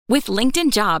With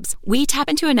LinkedIn Jobs, we tap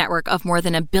into a network of more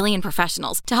than 1 billion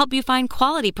professionals to help you find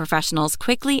quality professionals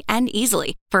quickly and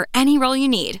easily for any role you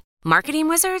need. Marketing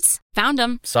wizards? Found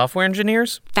them. Software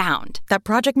engineers? Found. That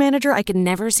project manager I could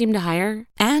never seem to hire?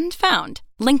 And found.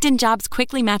 LinkedIn Jobs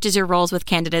quickly matches your roles with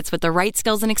candidates with the right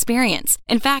skills and experience.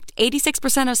 In fact,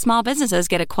 86% of small businesses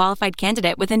get a qualified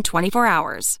candidate within 24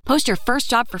 hours. Post your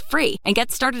first job for free and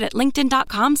get started at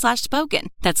linkedin.com/spoken.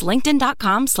 That's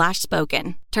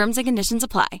linkedin.com/spoken. Terms and conditions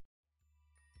apply.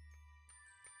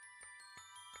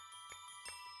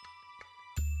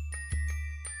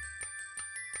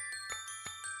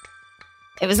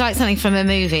 It was like something from a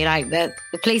movie, like the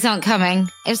police aren't coming.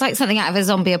 It was like something out of a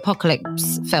zombie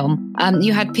apocalypse film.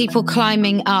 You had people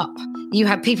climbing up. You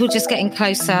had people just getting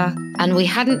closer. And we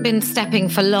hadn't been stepping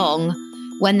for long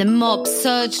when the mob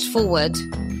surged forward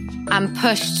and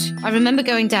pushed. I remember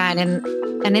going down and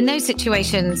in those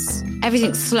situations,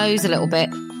 everything slows a little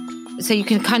bit. So you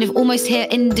can kind of almost hear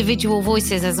individual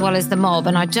voices as well as the mob.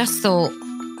 And I just thought,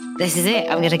 this is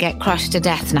it. I'm going to get crushed to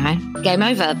death now. Game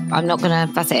over. I'm not going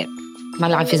to, that's it. My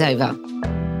life is over.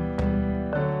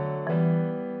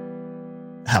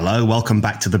 Hello, welcome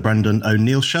back to the Brendan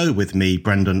O'Neill Show with me,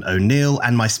 Brendan O'Neill,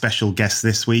 and my special guest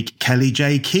this week,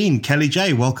 Kellie-Jay Keen.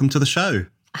 Kellie-Jay, welcome to the show.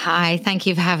 Hi, thank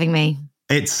you for having me.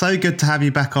 It's so good to have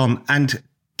you back on. And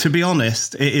to be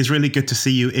honest, it is really good to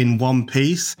see you in one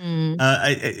piece.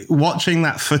 Watching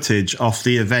that footage of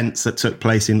the events that took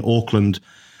place in Auckland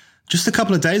just a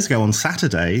couple of days ago on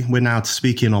Saturday, we're now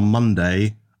speaking on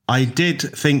Monday, I did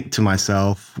think to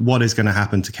myself, what is going to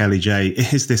happen to Kellie-Jay?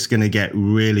 Is this going to get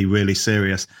really, really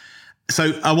serious?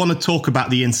 So I want to talk about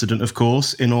the incident, of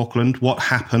course, in Auckland, what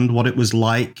happened, what it was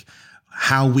like,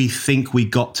 how we think we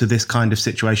got to this kind of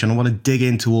situation. I want to dig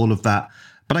into all of that.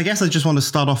 But I guess I just want to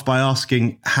start off by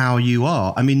asking how you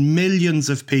are. I mean, millions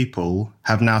of people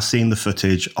have now seen the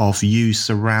footage of you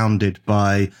surrounded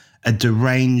by a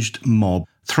deranged mob,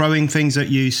 throwing things at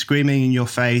you, screaming in your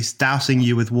face, dousing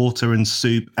you with water and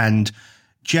soup, and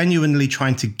genuinely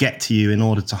trying to get to you in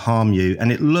order to harm you.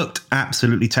 And it looked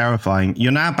absolutely terrifying.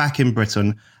 You're now back in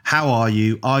Britain. How are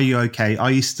you? Are you okay?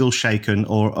 Are you still shaken,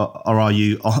 or are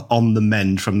you on the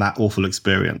mend from that awful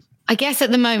experience? I guess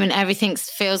at the moment, everything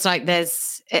feels like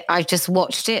I've just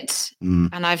watched it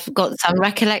and I've got some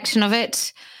recollection of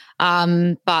it.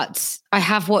 But I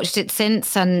have watched it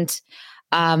since, and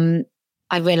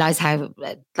I realize how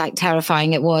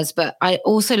terrifying it was. But I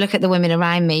also look at the women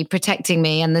around me protecting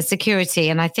me and the security,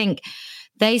 and I think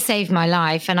they saved my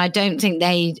life. And I don't think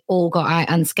they all got out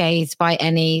unscathed by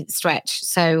any stretch.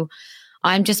 So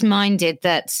I'm just minded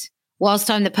that whilst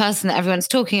I'm the person that everyone's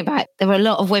talking about, there were a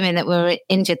lot of women that were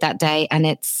injured that day, and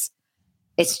it's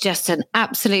just an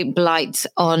absolute blight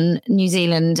on New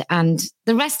Zealand and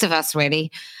the rest of us,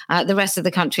 really, the rest of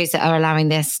the countries that are allowing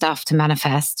this stuff to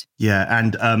manifest. Yeah,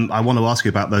 and I want to ask you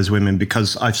about those women,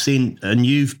 because I've seen a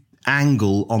new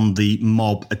angle on the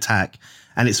mob attack,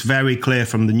 and it's very clear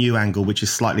from the new angle, which is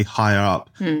slightly higher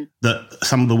up, that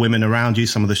some of the women around you,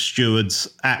 some of the stewards,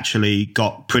 actually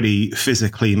got pretty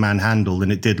physically manhandled,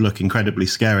 and it did look incredibly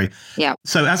scary. Yeah.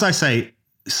 So as I say,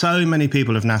 so many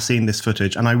people have now seen this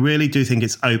footage, and I really do think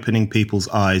it's opening people's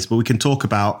eyes. But we can talk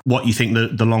about what you think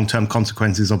the long-term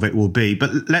consequences of it will be.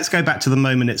 But let's go back to the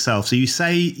moment itself. So you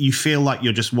say you feel like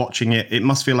you're just watching it. It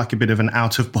must feel like a bit of an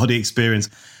out-of-body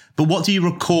experience. But what do you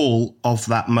recall of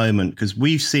that moment? Because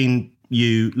we've seen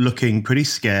you looking pretty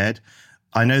scared.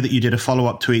 I know that you did a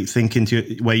follow-up tweet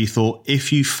where you thought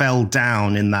if you fell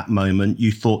down in that moment,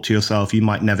 you thought to yourself you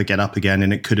might never get up again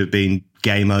and it could have been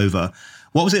game over.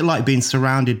 What was it like being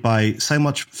surrounded by so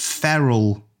much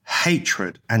feral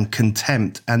hatred and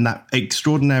contempt and that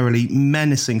extraordinarily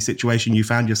menacing situation you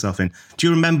found yourself in? Do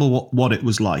you remember what it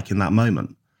was like in that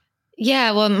moment?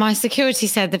 Yeah, well, my security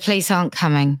said the police aren't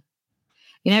coming.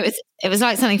 You know, it was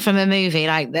like something from a movie,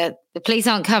 like the police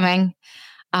aren't coming.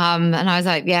 And I was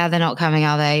like, yeah, they're not coming,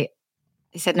 are they?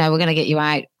 He said, no, we're going to get you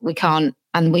out. We can't.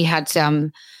 And we had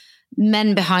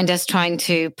men behind us trying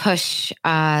to push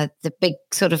the big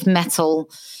sort of metal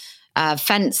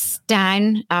fence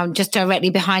down just directly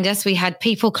behind us. We had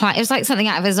people it was like something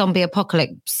out of a zombie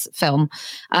apocalypse film.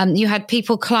 You had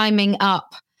people climbing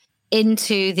up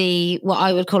into what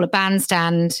I would call a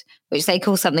bandstand, which they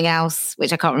call something else,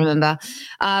 which I can't remember.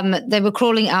 They were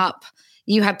crawling up.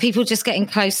 You had people just getting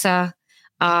closer.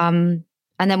 And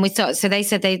then so they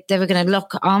said they were going to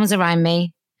lock arms around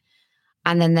me.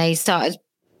 And then they started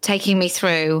taking me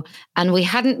through, and we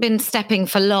hadn't been stepping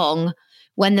for long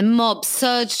when the mob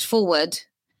surged forward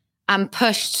and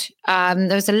pushed. There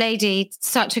was a lady,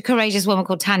 such a courageous woman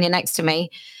called Tanya, next to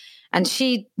me, And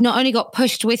she not only got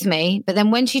pushed with me, but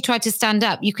then when she tried to stand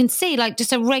up, you can see like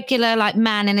just a regular like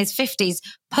man in his 50s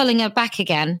pulling her back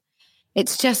again.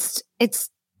 It's just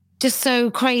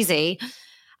so crazy.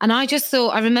 And I just thought,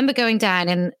 I remember going down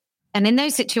and in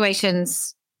those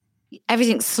situations,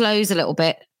 everything slows a little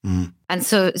bit. Mm. And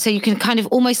so you can kind of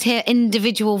almost hear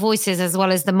individual voices as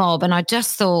well as the mob. And I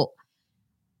just thought,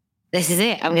 this is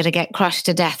it. I'm going to get crushed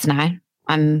to death now.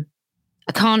 I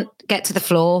can't get to the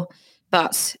floor.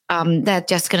 But they're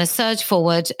just going to surge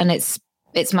forward, and it's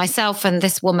myself and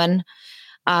this woman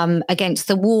against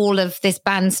the wall of this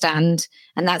bandstand,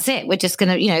 and that's it. We're just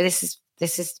going to, this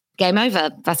is game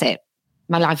over. That's it.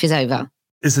 My life is over.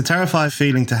 It's a terrifying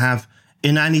feeling to have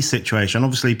in any situation.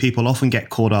 Obviously, people often get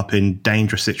caught up in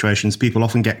dangerous situations. People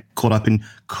often get caught up in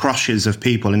crushes of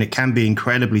people, and it can be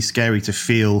incredibly scary to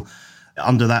feel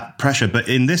under that pressure. But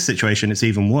in this situation, it's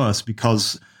even worse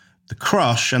because the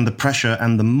crush and the pressure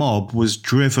and the mob was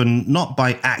driven not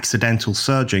by accidental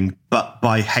surging, but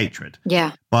by hatred.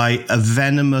 Yeah. By a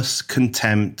venomous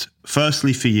contempt,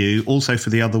 firstly for you, also for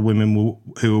the other women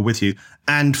who were with you,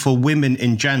 and for women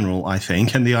in general, I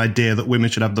think, and the idea that women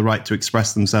should have the right to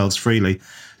express themselves freely.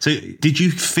 So did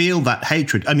you feel that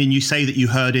hatred? I mean, you say that you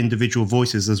heard individual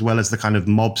voices as well as the kind of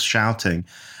mobs shouting.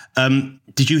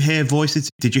 Did you hear voices?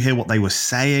 Did you hear what they were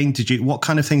saying? What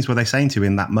kind of things were they saying to you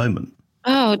in that moment?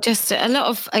 Oh, just a lot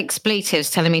of expletives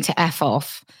telling me to F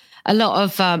off. A lot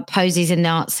of posies in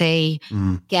Nazi,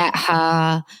 get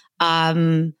her,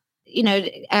 kill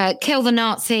the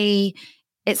Nazi.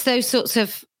 It's those sorts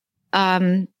of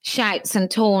shouts and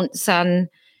taunts and,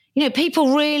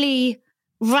 people really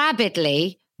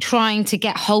rabidly trying to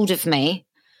get hold of me.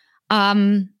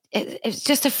 It's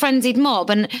just a frenzied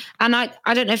mob. And I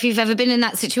don't know if you've ever been in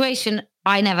that situation.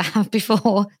 I never have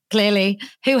before, clearly.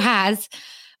 Who has?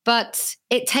 But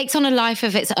it takes on a life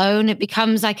of its own. It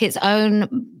becomes like its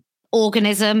own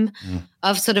organism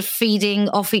of sort of feeding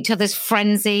off each other's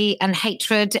frenzy and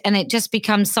hatred. And it just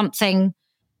becomes something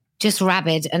just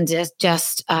rabid and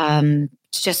just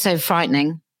so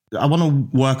frightening. I want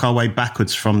to work our way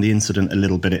backwards from the incident a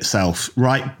little bit itself,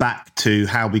 right back to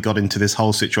how we got into this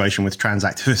whole situation with trans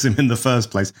activism in the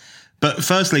first place. But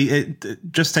firstly,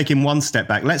 just taking one step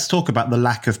back, let's talk about the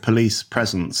lack of police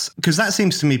presence, because that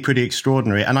seems to me pretty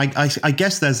extraordinary. And I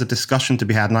guess there's a discussion to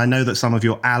be had. And I know that some of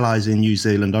your allies in New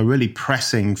Zealand are really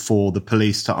pressing for the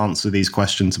police to answer these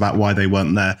questions about why they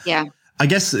weren't there. Yeah. I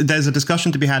guess there's a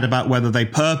discussion to be had about whether they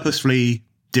purposefully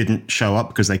didn't show up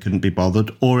because they couldn't be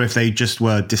bothered or if they just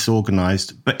were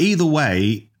disorganized. But either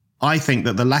way, I think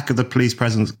that the lack of the police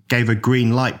presence gave a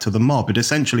green light to the mob. It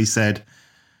essentially said,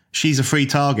 she's a free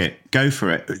target. Go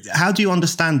for it. How do you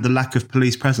understand the lack of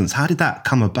police presence? How did that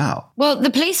come about? Well,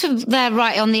 the police were there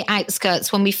right on the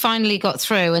outskirts when we finally got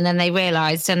through, and then they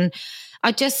realised. And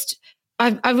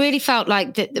I really felt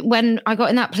like that when I got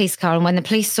in that police car and when the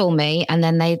police saw me, and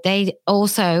then they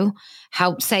also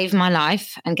helped save my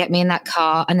life and get me in that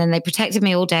car, and then they protected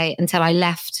me all day until I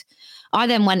left. I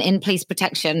then went in police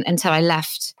protection until I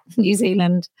left New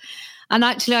Zealand. And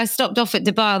actually, I stopped off at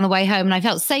Dubai on the way home, and I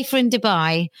felt safer in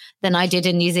Dubai than I did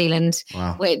in New Zealand,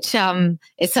 wow. Which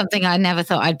is something I never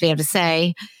thought I'd be able to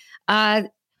say.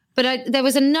 But there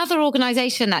was another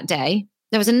organisation that day.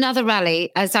 There was another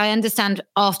rally, as I understand,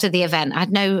 after the event. I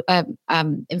had no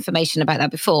information about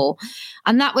that before.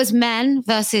 And that was men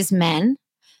versus men.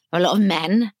 A lot of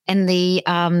men in the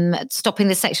Stopping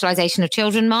the Sexualisation of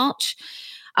Children march.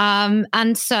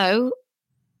 And so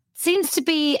seems to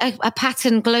be a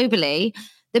pattern globally.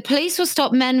 The police will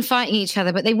stop men fighting each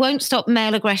other, but they won't stop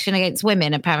male aggression against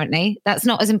women, apparently. That's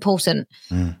not as important.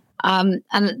 And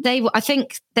I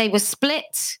think they were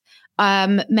split.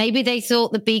 Maybe they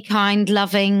thought the Be Kind,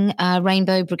 Loving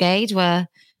Rainbow Brigade were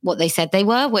what they said they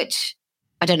were, which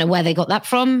I don't know where they got that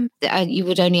from. You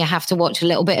would only have to watch a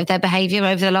little bit of their behaviour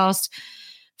over the last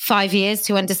 5 years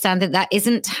to understand that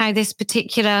isn't how this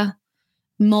particular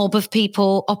mob of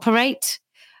people operate.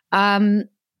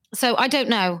 So I don't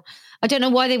know. I don't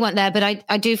know why they weren't there, but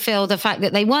I do feel the fact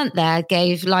that they weren't there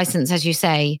gave license, as you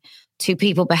say, to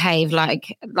people behave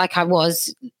like I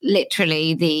was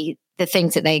literally the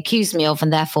things that they accused me of,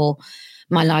 and therefore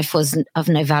my life was of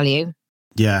no value.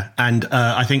 Yeah. And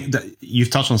I think that you've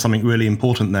touched on something really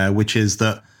important there, which is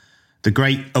that the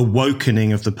great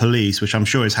awakening of the police, which I'm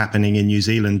sure is happening in New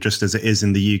Zealand just as it is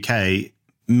in the UK,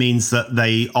 means that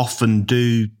they often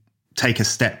do take a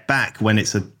step back when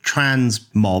it's a trans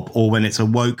mob or when it's a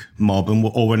woke mob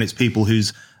or when it's people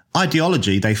whose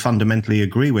ideology they fundamentally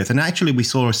agree with. And actually, we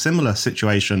saw a similar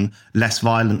situation less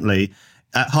violently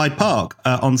at Hyde Park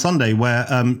on Sunday, where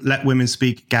Let Women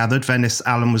Speak gathered. Venice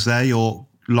Allen was there, your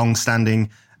long-standing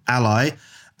ally.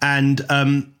 And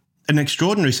an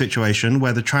extraordinary situation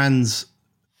where the trans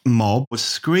mob was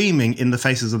screaming in the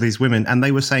faces of these women, and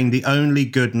they were saying the only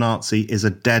good Nazi is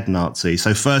a dead Nazi.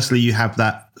 So firstly, you have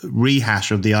that rehash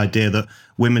of the idea that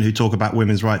women who talk about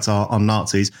women's rights are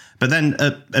Nazis, but then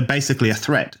basically a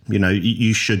threat.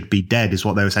 You should be dead is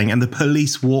what they were saying. And the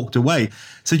police walked away.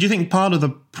 So do you think part of the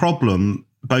problem,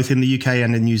 both in the UK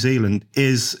and in New Zealand,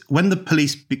 is when the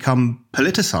police become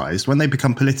politicized, when they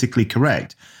become politically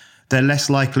correct, they're less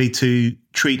likely to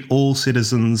treat all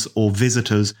citizens or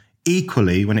visitors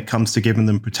equally when it comes to giving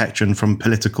them protection from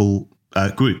political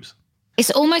groups? It's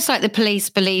almost like the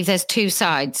police believe there's two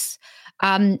sides.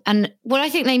 And what I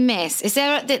think they miss is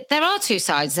there are two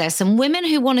sides. There's some women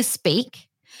who want to speak,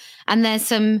 and there's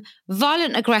some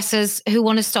violent aggressors who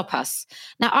want to stop us.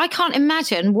 Now, I can't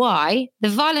imagine why the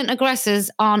violent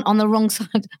aggressors aren't on the wrong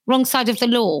side of the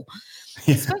law.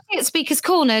 Yeah. Especially at Speaker's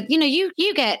Corner,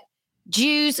 you get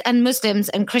Jews and Muslims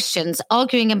and Christians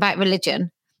arguing about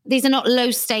religion. These are not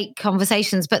low-stake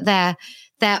conversations, but they're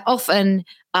often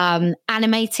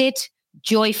animated,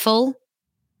 joyful.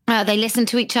 They listen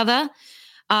to each other.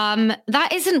 That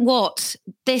isn't what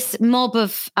this mob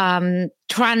of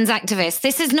trans activists,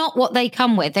 this is not what they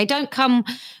come with. They don't come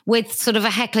with sort of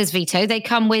a heckler's veto. They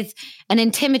come with an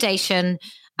intimidation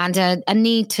and a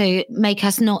need to make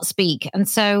us not speak. And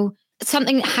so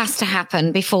something has to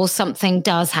happen before something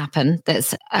does happen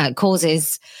that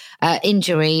causes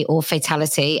injury or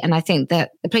fatality. And I think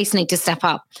that the police need to step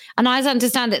up. And I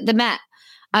understand that the Met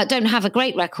don't have a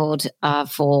great record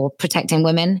for protecting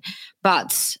women,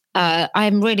 but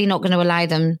I'm really not going to allow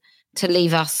them to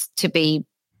leave us to be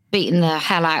beaten the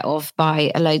hell out of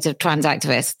by loads of trans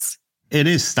activists. It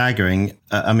is staggering.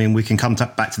 We can come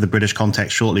back to the British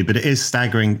context shortly, but it is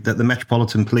staggering that the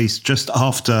Metropolitan Police, just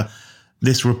after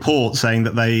this report saying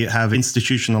that they have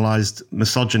institutionalized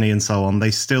misogyny and so on, they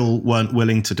still weren't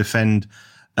willing to defend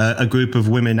a group of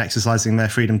women exercising their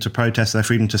freedom to protest, their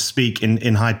freedom to speak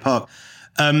in Hyde Park.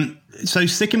 So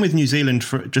sticking with New Zealand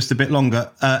for just a bit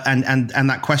longer, and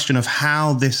that question of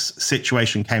how this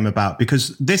situation came about,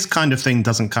 because this kind of thing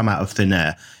doesn't come out of thin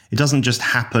air. It doesn't just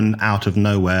happen out of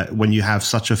nowhere when you have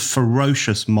such a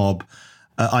ferocious mob.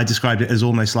 I described it as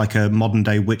almost like a modern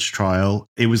day witch trial.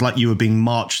 It was like you were being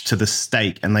marched to the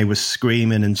stake and they were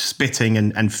screaming and spitting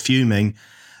and fuming.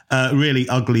 Really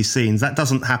ugly scenes. That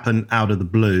doesn't happen out of the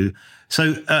blue.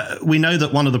 So we know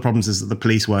that one of the problems is that the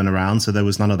police weren't around, so there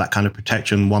was none of that kind of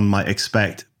protection one might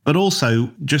expect. But also,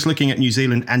 just looking at New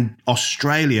Zealand and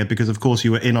Australia, because of course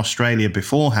you were in Australia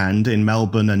beforehand, in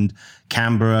Melbourne and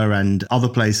Canberra and other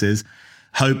places,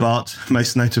 Hobart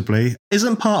most notably,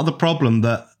 isn't part of the problem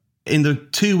that in the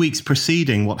 2 weeks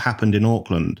preceding what happened in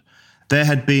Auckland, there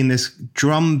had been this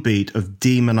drumbeat of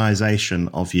demonization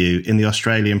of you in the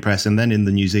Australian press and then in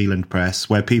the New Zealand press,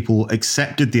 where people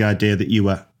accepted the idea that you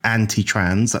were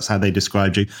anti-trans. That's how they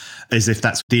described you, as if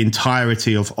that's the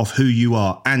entirety of who you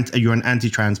are. And you're an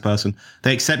anti-trans person.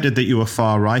 They accepted that you were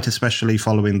far right, especially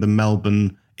following the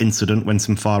Melbourne incident when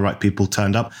some far right people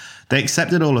turned up. They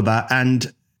accepted all of that.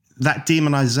 And that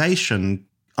demonization,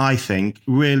 I think,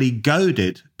 really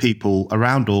goaded people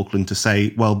around Auckland to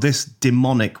say, well, this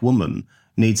demonic woman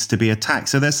needs to be attacked.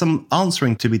 So there's some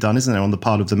answering to be done, isn't there, on the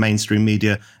part of the mainstream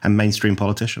media and mainstream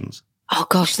politicians? Oh,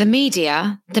 gosh, the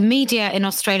media in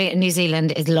Australia and New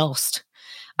Zealand is lost.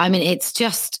 I mean,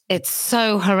 it's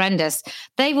so horrendous.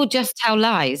 They will just tell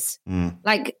lies.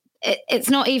 Like, it's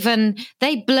not even,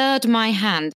 they blurred my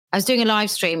hand. I was doing a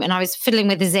live stream and I was fiddling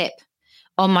with the zip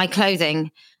on my clothing.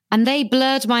 And they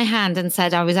blurred my hand and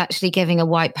said I was actually giving a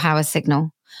white power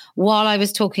signal while I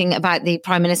was talking about the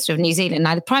Prime Minister of New Zealand.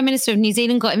 Now, the Prime Minister of New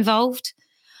Zealand got involved.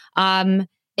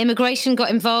 Immigration got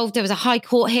involved. There was a High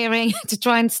Court hearing to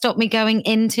try and stop me going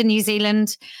into New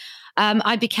Zealand.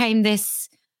 I became this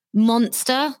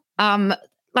monster.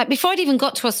 Like before I'd even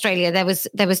got to Australia, there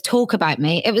was talk about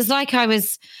me. It was like I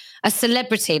was a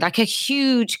celebrity, like a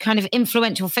huge kind of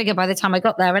influential figure by the time I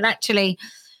got there. And actually,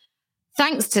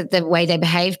 thanks to the way they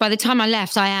behaved, by the time I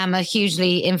left, I am a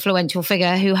hugely influential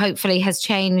figure who hopefully has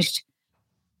changed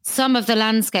some of the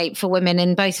landscape for women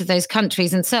in both of those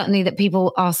countries, and certainly that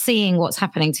people are seeing what's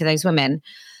happening to those women.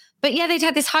 But yeah, they'd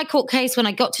had this High Court case. When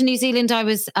I got to New Zealand, I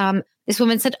was this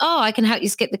woman said, "Oh, I can help you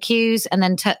skip the queues," and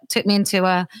then took me into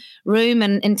a room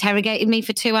and interrogated me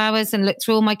for 2 hours and looked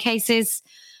through all my cases.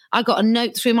 I got a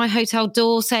note through my hotel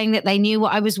door saying that they knew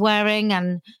what I was wearing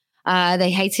and they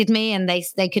hated me and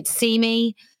they could see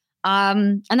me.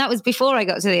 And that was before I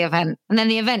got to the event. And then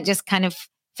the event just kind of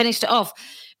finished it off.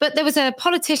 But there was a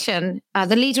politician,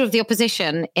 the leader of the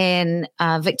opposition in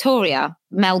Victoria,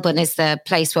 Melbourne is the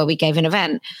place where we gave an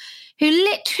event, who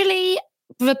literally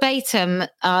verbatim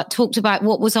talked about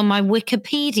what was on my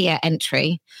Wikipedia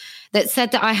entry that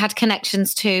said that I had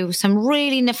connections to some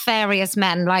really nefarious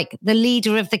men, like the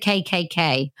leader of the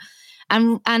KKK,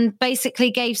 and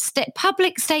basically gave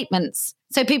public statements.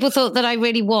 So people thought that I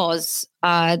really was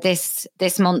this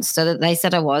monster that they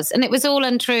said I was. And it was all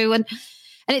untrue. And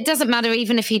it doesn't matter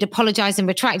even if he'd apologized and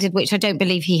retracted, which I don't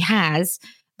believe he has,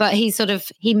 but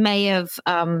he may have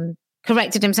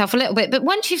corrected himself a little bit. But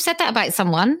once you've said that about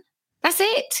someone, that's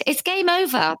it. It's game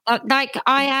over. Like,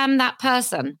 I am that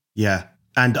person. Yeah.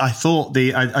 And I thought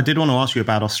I did want to ask you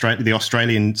about the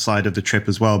Australian side of the trip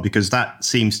as well, because that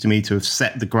seems to me to have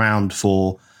set the ground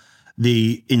for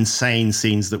the insane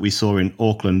scenes that we saw in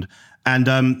Auckland. And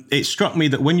it struck me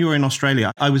that when you were in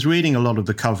Australia, I was reading a lot of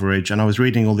the coverage and I was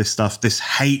reading all this stuff, this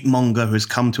hate monger who has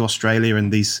come to Australia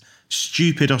and these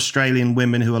stupid Australian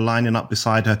women who are lining up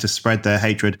beside her to spread their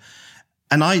hatred.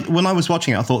 And when I was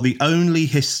watching it, I thought the only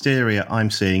hysteria I'm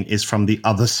seeing is from the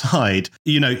other side.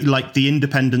 You know, like the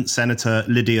independent Senator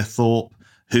Lydia Thorpe,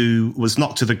 who was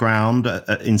knocked to the ground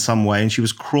in some way, and she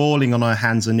was crawling on her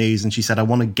hands and knees, and she said, I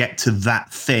want to get to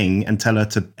that thing and tell her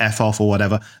to F off or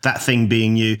whatever, that thing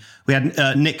being you. We had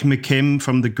Nick McKim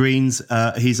from the Greens.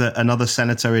 He's another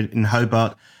senator in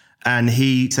Hobart. And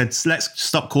he said, let's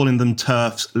stop calling them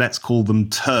TERFs, let's call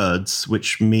them turds,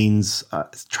 which means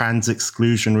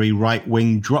trans-exclusionary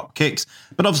right-wing dropkicks.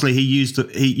 But obviously he used the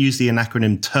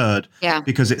acronym TERD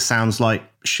because it sounds like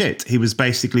shit. He was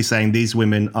basically saying these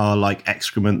women are like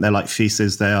excrement, they're like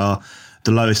feces, they are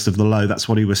the lowest of the low. That's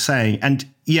what he was saying. And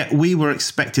yet we were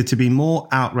expected to be more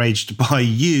outraged by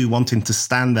you wanting to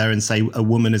stand there and say a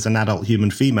woman is an adult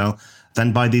human female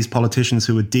than by these politicians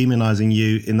who were demonizing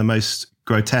you in the most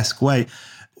grotesque way.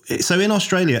 So in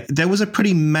Australia, there was a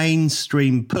pretty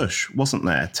mainstream push, wasn't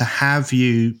there, to have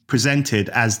you presented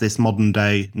as this modern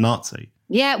day Nazi?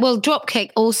 Yeah, well, dropkick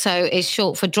also is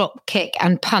short for drop kick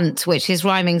and punt, which is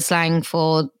rhyming slang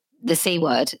for the C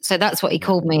word. So that's what he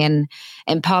called me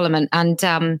in Parliament. And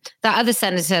that other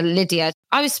senator, Lydia,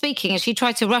 I was speaking and she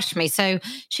tried to rush me. So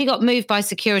she got moved by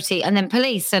security and then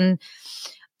police. And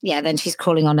yeah, then she's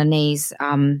crawling on her knees.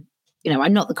 I'm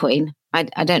not the Queen.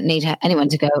 I don't need anyone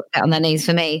to go get on their knees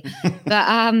for me.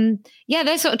 But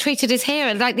they're sort of treated as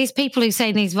heroes. Like these people who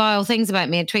say these vile things about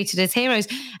me are treated as heroes.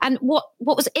 And what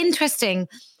was interesting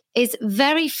is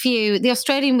very few, the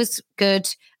Australian was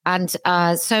good and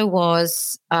so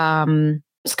was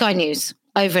Sky News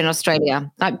over in Australia.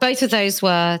 Like both of those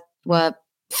were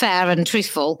fair and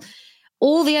truthful.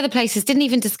 All the other places didn't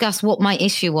even discuss what my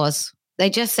issue was. They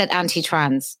just said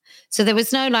anti-trans. So there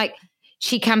was no like,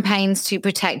 she campaigns to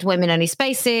protect women-only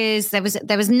spaces. There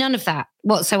was none of that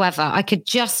whatsoever. I could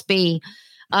just be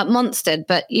monstered.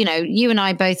 But, you know, you and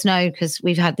I both know, because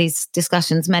we've had these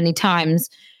discussions many times,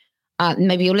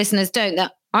 maybe your listeners don't,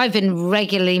 that I've been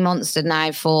regularly monstered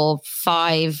now for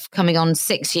 5, coming on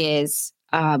 6 years,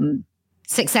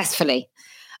 successfully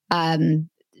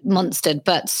monstered.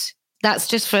 But that's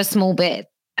just for a small bit.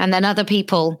 And then other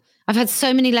people, I've had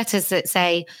so many letters that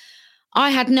say, I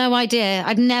had no idea.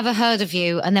 I'd never heard of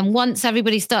you. And then once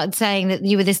everybody started saying that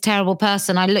you were this terrible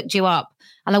person, I looked you up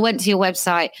and I went to your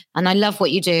website and I love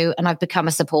what you do and I've become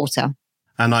a supporter.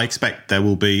 And I expect there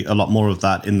will be a lot more of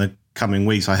that in the coming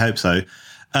weeks. I hope so.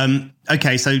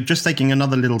 Okay, so just taking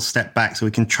another little step back so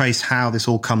we can trace how this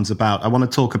all comes about. I want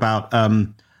to talk about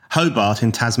Hobart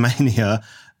in Tasmania.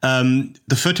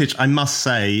 The footage, I must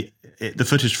say, the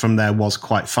footage from there was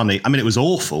quite funny. I mean, it was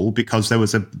awful because there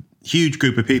was a huge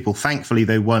group of people. Thankfully,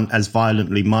 they weren't as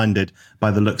violently minded by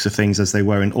the looks of things as they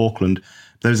were in Auckland.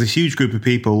 There was a huge group of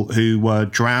people who were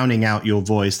drowning out your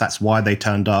voice. That's why they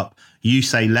turned up. You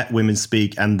say, let women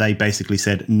speak. And they basically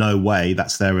said, no way.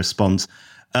 That's their response.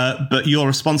 But your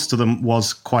response to them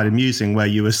was quite amusing, where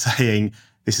you were saying,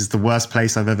 this is the worst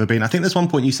place I've ever been. I think there's one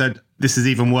point you said, this is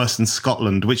even worse than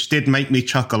Scotland, which did make me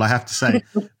chuckle, I have to say.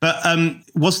 But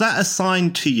was that a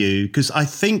sign to you? Because I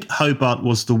think Hobart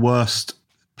was the worst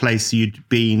place you'd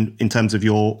been in terms of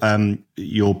your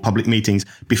public meetings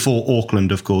before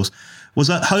Auckland, of course. Was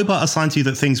that Hobart a sign to you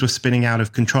that things were spinning out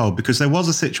of control? Because there was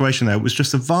a situation there. It was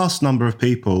just a vast number of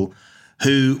people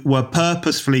who were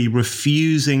purposefully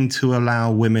refusing to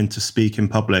allow women to speak in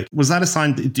public. Was that a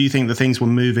sign, do you think, that things were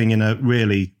moving in a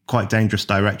really quite dangerous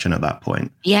direction at that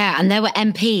point? Yeah, and there were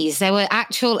MPs. There were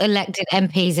actual elected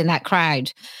MPs in that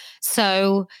crowd.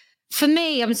 So for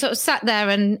me, I'm sort of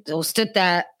stood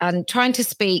there and trying to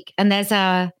speak. And there's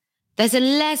a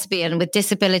lesbian with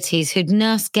disabilities who'd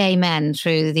nursed gay men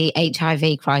through the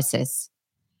HIV crisis.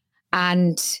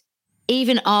 And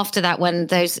even after that, when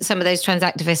some of those trans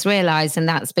activists realised, and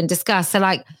that's been discussed, they're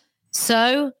like,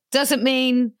 so doesn't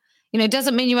mean,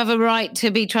 doesn't mean you have a right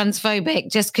to be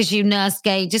transphobic just because you nurse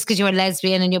gay, just because you're a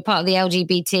lesbian and you're part of the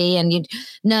LGBT and you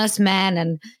nurse men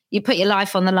and you put your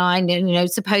life on the line,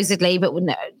 and, supposedly, but we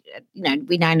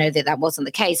now know that wasn't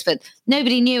the case, but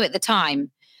nobody knew at the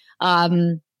time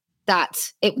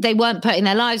that they weren't putting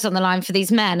their lives on the line for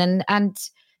these men. And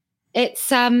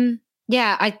it's,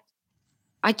 I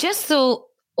just thought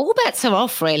all bets are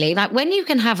off, really. Like, when you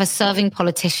can have a serving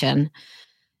politician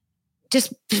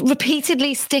just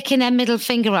repeatedly sticking their middle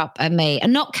finger up at me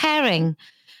and not caring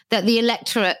that the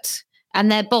electorate and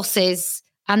their bosses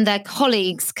and their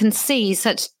colleagues can see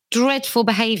such dreadful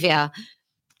behavior.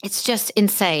 It's just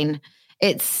insane.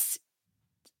 It's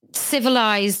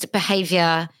civilized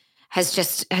behavior has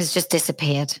just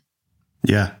disappeared.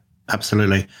 Yeah,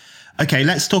 absolutely. Okay,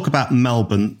 let's talk about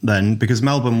Melbourne then, because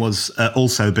Melbourne was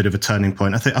also a bit of a turning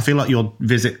point. I feel like your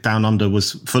visit down under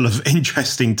was full of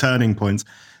interesting turning points.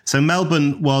 So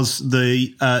Melbourne was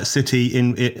the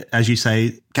city as you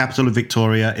say, capital of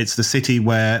Victoria. It's the city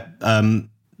where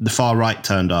the far right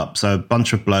turned up. So a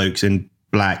bunch of blokes in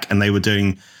black, and they were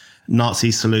doing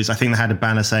Nazi salutes. I think they had a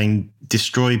banner saying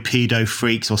 "Destroy pedo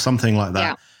freaks" or something like that.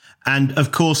 Yeah. And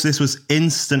of course, this was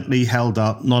instantly held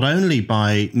up not only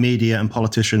by media and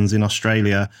politicians in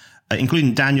Australia,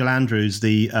 including Daniel Andrews,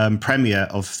 the Premier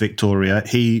of Victoria.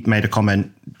 He made a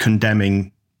comment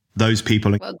condemning those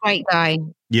people. What a great guy.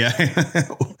 Yeah.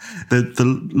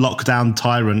 the lockdown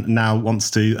tyrant now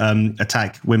wants to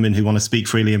attack women who want to speak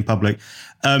freely in public.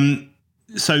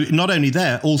 So not only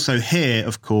there, also here,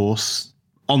 of course,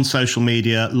 on social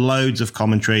media, loads of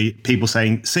commentary, people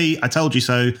saying, "See, I told you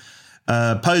so.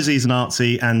 Posey's a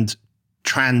Nazi and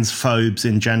transphobes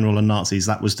in general are Nazis."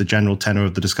 That was the general tenor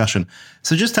of the discussion.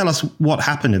 So just tell us what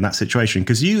happened in that situation,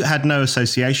 because you had no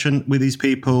association with these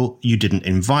people. You didn't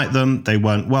invite them. They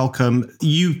weren't welcome.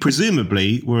 You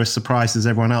presumably were as surprised as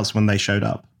everyone else when they showed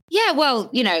up. Yeah, well,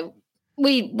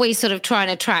 we sort of try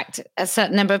and attract a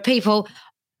certain number of people.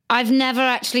 I've never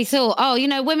actually thought,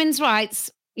 women's rights,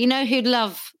 who'd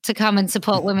love to come and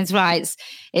support women's rights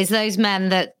is those men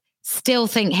that still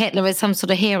think Hitler is some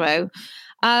sort of hero.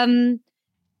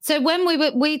 So when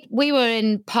we were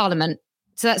in Parliament,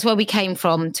 so that's where we came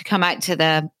from to come out to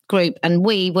the group, and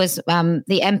we was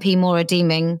the MP Maura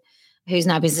Deeming, who's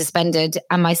now been suspended,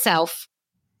 and myself,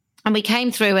 and we came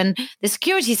through, and the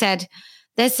security said,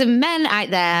 "There's some men out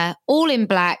there, all in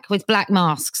black with black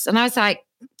masks," and I was like,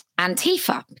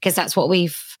 "Antifa," because that's what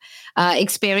we've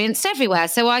experienced everywhere.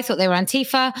 So I thought they were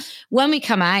Antifa. When we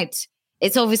come out,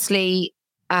 it's obviously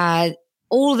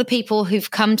all the people who've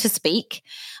come to speak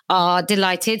are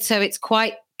delighted. So it's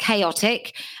quite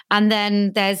chaotic. And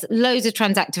then there's loads of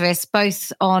trans activists,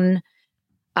 both on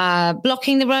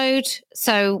blocking the road.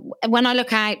 So when I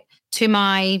look out to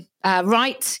my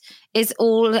right is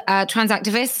all trans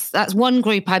activists. That's one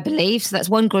group, I believe. So that's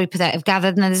one group that have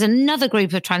gathered. And then there's another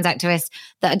group of trans activists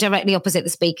that are directly opposite the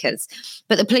speakers.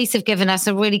 But the police have given us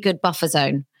a really good buffer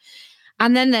zone.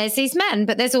 And then there's these men,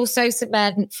 but there's also some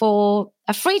men for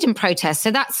a freedom protest. So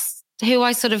that's who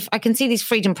I can see these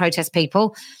freedom protest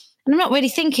people. And I'm not really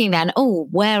thinking then,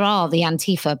 where are the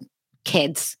Antifa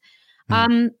kids?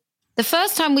 The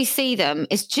first time we see them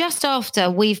is just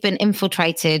after we've been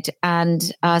infiltrated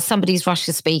and somebody's rushed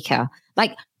the speaker.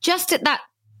 Like, just at that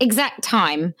exact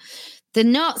time, the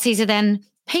Nazis are then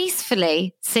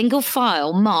peacefully, single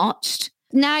file, marched.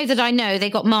 Now that I know, they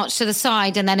got marched to the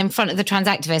side and then in front of the trans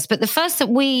activists. But the first that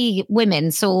we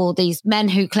women saw these men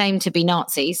who claimed to be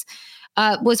Nazis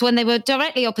was when they were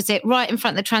directly opposite, right in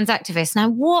front of the trans activists. Now,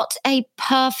 what a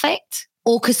perfect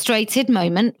orchestrated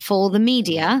moment for the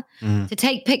media to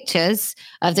take pictures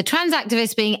of the trans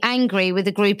activists being angry with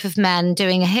a group of men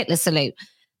doing a Hitler salute.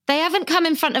 They haven't come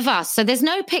in front of us. So there's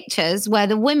no pictures where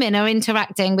the women are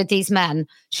interacting with these men,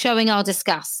 showing our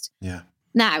disgust. Yeah.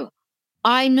 Now,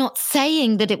 I'm not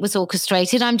saying that it was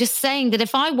orchestrated. I'm just saying that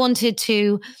if I wanted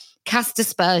to cast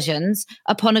aspersions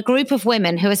upon a group of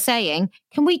women who are saying,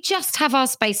 can we just have our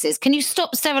spaces? Can you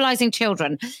stop sterilizing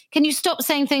children? Can you stop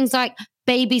saying things like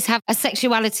babies have a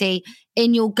sexuality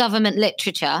in your government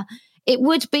literature? It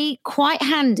would be quite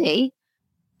handy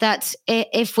that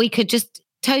if we could just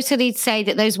totally say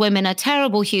that those women are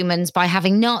terrible humans by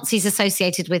having Nazis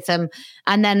associated with them.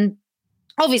 And then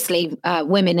obviously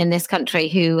women in this country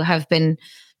who have been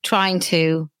trying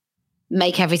to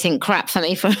make everything crap for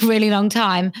me for a really long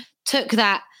time took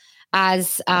that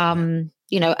as,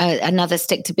 another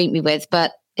stick to beat me with.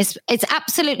 But it's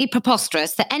absolutely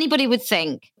preposterous that anybody would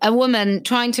think a woman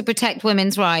trying to protect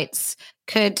women's rights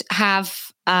could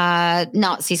have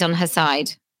Nazis on her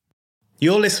side.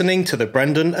 You're listening to The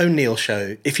Brendan O'Neill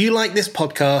Show. If you like this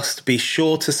podcast, be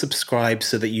sure to subscribe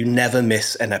so that you never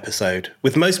miss an episode.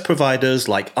 With most providers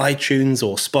like iTunes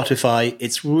or Spotify,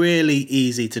 it's really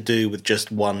easy to do with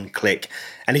just one click.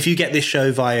 And if you get this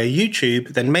show via YouTube,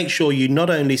 then make sure you not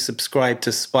only subscribe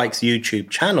to Spike's YouTube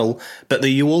channel, but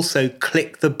that you also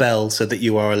click the bell so that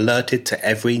you are alerted to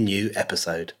every new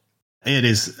episode. It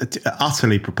is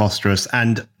utterly preposterous,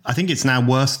 and I think it's now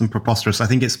worse than preposterous. I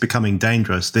think it's becoming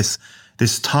dangerous.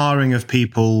 This tarring of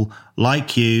people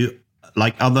like you,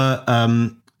 like other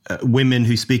women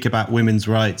who speak about women's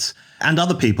rights, and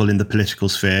other people in the political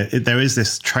sphere. There is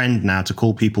this trend now to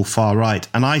call people far right.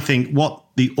 And I think what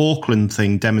the Auckland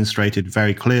thing demonstrated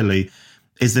very clearly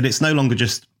is that it's no longer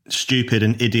just stupid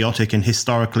and idiotic and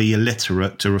historically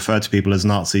illiterate to refer to people as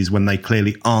Nazis when they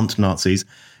clearly aren't Nazis.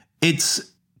 It's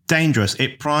dangerous.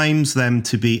 It primes them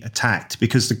to be attacked,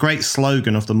 because the great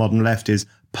slogan of the modern left is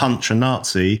punch a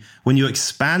Nazi. When you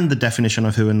expand the definition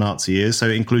of who a Nazi is, so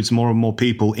it includes more and more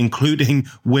people, including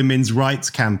women's rights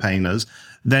campaigners,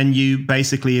 then you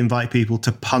basically invite people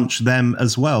to punch them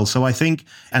as well. So I think,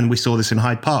 and we saw this in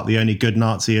Hyde Park, the only good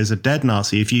Nazi is a dead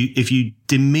Nazi. If you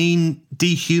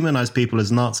dehumanize people as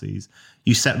Nazis,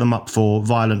 you set them up for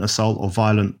violent assault or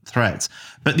violent threats.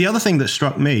 But the other thing that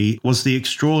struck me was the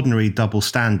extraordinary double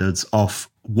standards of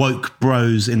woke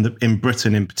bros in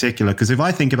Britain in particular. Because if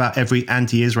I think about every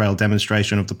anti-Israel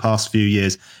demonstration of the past few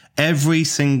years, every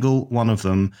single one of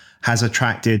them has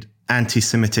attracted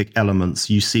anti-Semitic elements.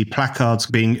 You see placards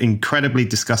being incredibly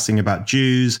disgusting about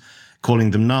Jews, calling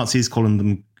them Nazis, calling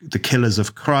them the killers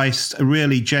of Christ,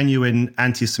 really genuine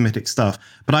anti-Semitic stuff.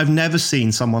 But I've never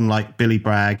seen someone like Billy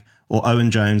Bragg or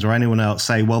Owen Jones or anyone else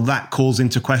say, well, that calls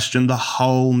into question the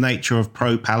whole nature of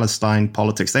pro-Palestine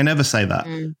politics. They never say that.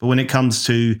 But when it comes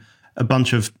to a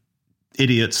bunch of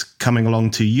idiots coming along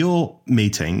to your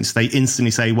meetings, they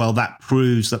instantly say, well, that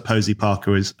proves that Posey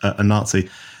Parker is a Nazi.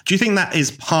 Do you think that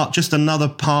is just another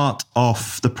part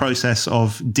of the process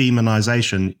of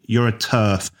demonization? You're a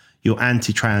TERF, you're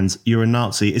anti-trans, you're a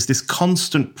Nazi. It's this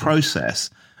constant process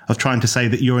of trying to say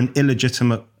that you're an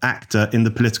illegitimate actor in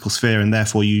the political sphere and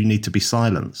therefore you need to be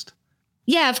silenced.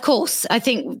 Yeah, of course. I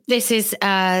think this is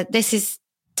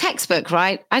textbook,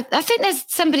 right? I think there's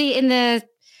somebody in the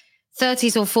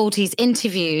 30s or 40s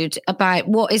interviewed about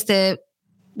what is the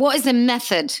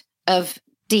method of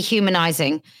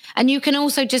dehumanizing. And you can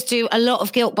also just do a lot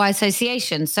of guilt by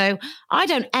association. So I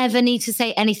don't ever need to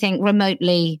say anything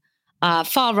remotely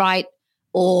far right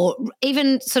or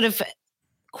even sort of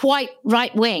quite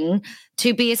right wing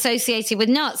to be associated with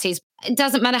Nazis. It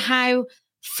doesn't matter how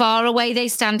far away they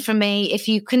stand from me. If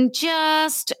you can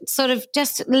just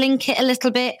link it a little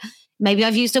bit. Maybe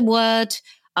I've used a word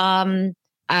and,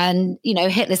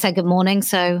 Hitler said good morning.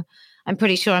 So I'm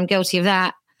pretty sure I'm guilty of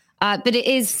that. But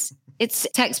it's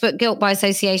textbook guilt by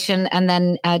association and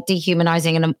then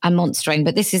dehumanizing and monstering.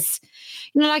 But this is,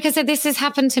 like I said, this has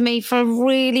happened to me for a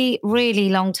really, really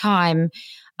long time.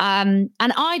 And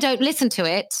I don't listen to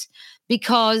it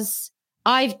because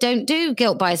I don't do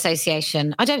guilt by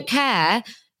association. I don't care.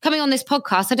 Coming on this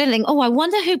podcast, I don't think, I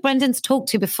wonder who Brendan's talked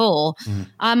to before.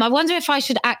 I wonder if I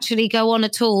should actually go on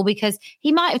at all because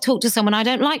he might have talked to someone I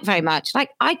don't like very much. Like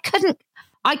I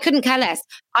couldn't care less.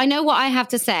 I know what I have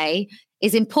to say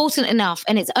is important enough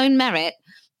in its own merit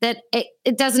that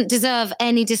it doesn't deserve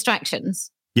any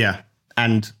distractions. Yeah.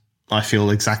 And I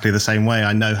feel exactly the same way.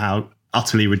 I know how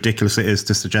utterly ridiculous it is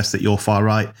to suggest that you're far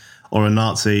right or a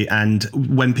Nazi. And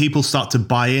when people start to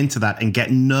buy into that and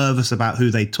get nervous about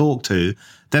who they talk to,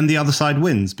 then the other side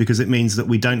wins because it means that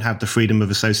we don't have the freedom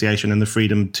of association and the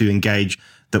freedom to engage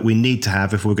that we need to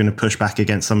have if we're going to push back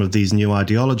against some of these new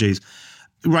ideologies.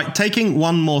 Right. Taking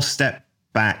one more step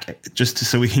back,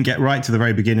 so we can get right to the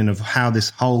very beginning of how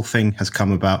this whole thing has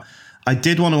come about. I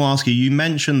did want to ask you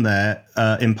mentioned there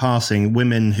in passing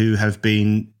women who have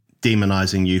been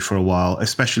demonizing you for a while,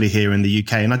 especially here in the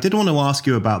UK. And I did want to ask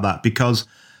you about that because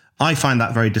I find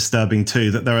that very disturbing too,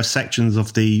 that there are sections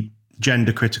of the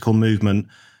gender critical movement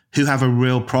who have a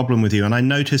real problem with you. And I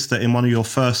noticed that in one of your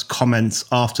first comments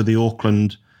after the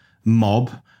Auckland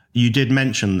mob, you did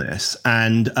mention this.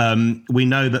 And we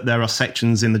know that there are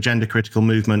sections in the gender critical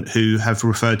movement who have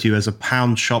referred to you as a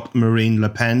pound shop Marine Le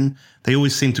Pen. They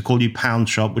always seem to call you pound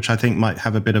shop, which I think might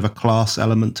have a bit of a class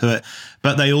element to it.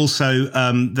 But they also,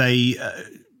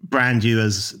 brand you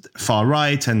as far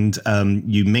right and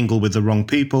you mingle with the wrong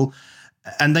people.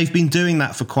 And they've been doing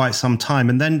that for quite some time.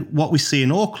 And then what we see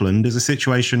in Auckland is a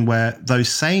situation where those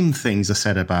same things are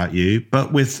said about you,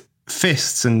 but with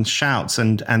fists and shouts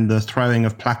and the throwing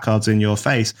of placards in your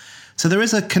face. So there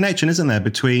is a connection, isn't there,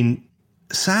 between,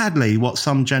 sadly, what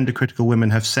some gender critical women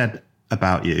have said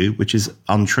about you, which is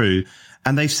untrue.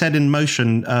 And they've set in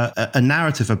motion a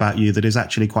narrative about you that is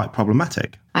actually quite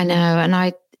problematic. I know. And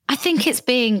I think it's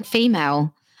being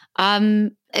female.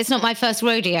 It's not my first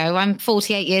rodeo. I'm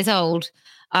 48 years old.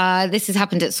 This has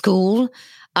happened at school.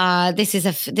 This is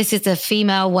a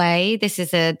female way. This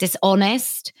is a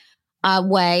dishonest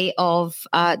way of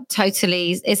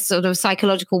it's sort of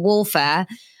psychological warfare.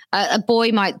 A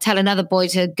boy might tell another boy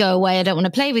to go away, I don't want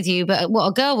to play with you. But what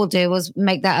a girl will do is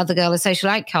make that other girl a social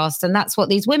outcast. And that's what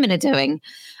these women are doing.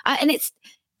 And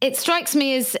it strikes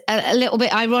me as a little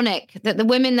bit ironic that the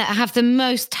women that have the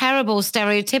most terrible,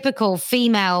 stereotypical,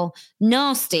 female,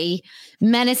 nasty,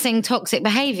 menacing, toxic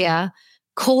behavior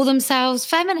call themselves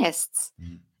feminists.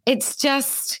 It's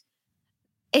just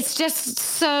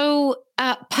so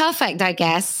perfect, I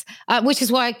guess, which is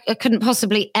why I couldn't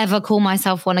possibly ever call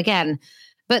myself one again.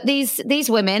 But these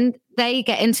women, they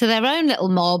get into their own little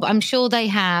mob. I'm sure they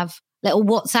have little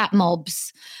WhatsApp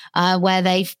mobs where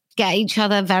they get each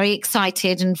other very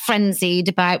excited and frenzied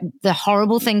about the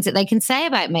horrible things that they can say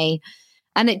about me.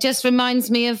 And it just reminds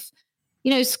me of,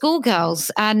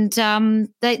 schoolgirls. And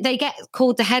they get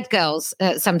called the head girls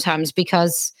sometimes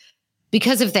because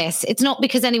of this. It's not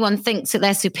because anyone thinks that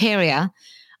they're superior.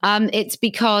 It's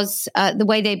because the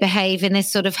way they behave in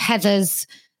this sort of Heather's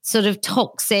sort of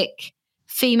toxic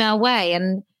female way.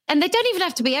 And they don't even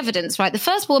have to be evidence, right? The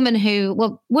first woman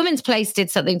Women's Place did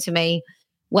something to me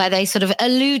where they sort of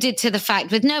alluded to the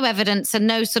fact with no evidence and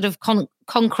no sort of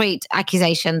concrete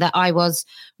accusation that I was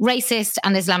racist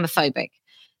and Islamophobic.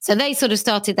 So they sort of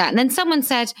started that. And then someone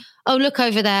said, oh, look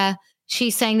over there.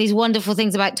 She's saying these wonderful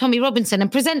things about Tommy Robinson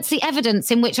and presents the evidence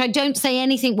in which I don't say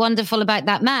anything wonderful about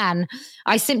that man.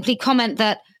 I simply comment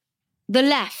that the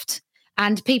left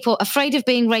and people afraid of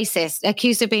being racist,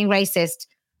 accused of being racist,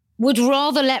 would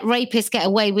rather let rapists get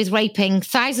away with raping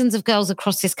thousands of girls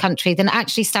across this country than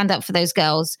actually stand up for those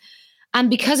girls. And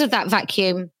because of that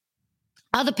vacuum,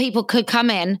 other people could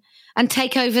come in and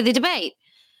take over the debate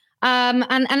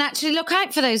and actually look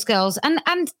out for those girls and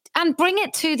bring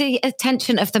it to the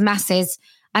attention of the masses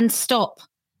and stop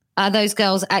those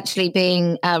girls actually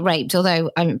being raped,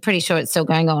 although I'm pretty sure it's still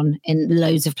going on in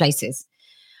loads of places.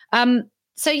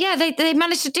 So, yeah, they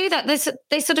managed to do that.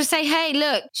 They sort of say, hey,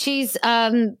 look, she's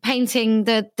painting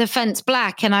the fence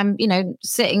black and I'm,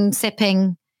 sitting,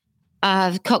 sipping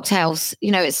cocktails.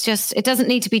 It's just, it doesn't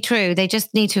need to be true. They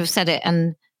just need to have said it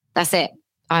and that's it.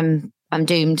 I'm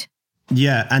doomed.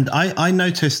 Yeah. And I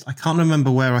noticed, I can't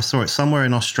remember where I saw it, somewhere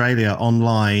in Australia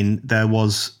online, there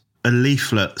was a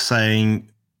leaflet saying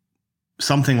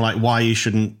something like why you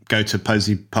shouldn't go to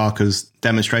Posey Parker's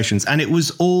demonstrations. And it was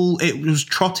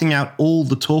trotting out all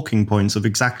the talking points of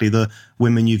exactly the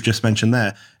women you've just mentioned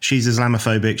there. She's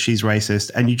Islamophobic, she's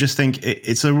racist. And you just think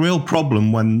it's a real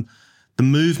problem when the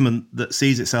movement that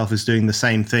sees itself as doing the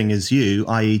same thing as you,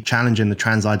 i.e. challenging the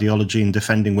trans ideology and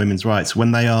defending women's rights,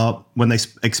 when they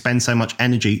expend so much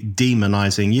energy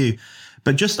demonizing you.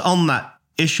 But just on that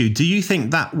issue, do you think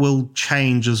that will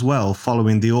change as well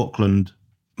following the Auckland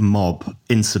mob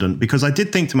incident? Because I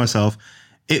did think to myself,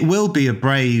 it will be a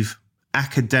brave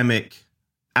academic,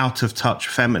 out of touch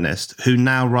feminist who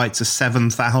now writes a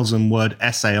 7,000 word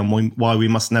essay on why we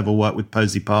must never work with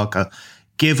Posey Parker,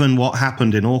 given what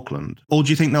happened in Auckland. Or do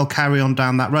you think they'll carry on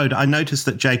down that road? I noticed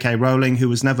that J.K. Rowling, who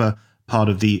was never part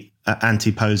of the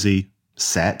anti-Posey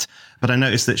set, but I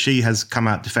noticed that she has come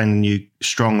out defending you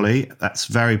strongly. That's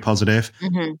very positive.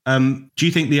 Mm-hmm. Do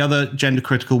you think the other gender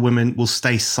critical women will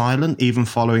stay silent even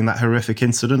following that horrific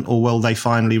incident, or will they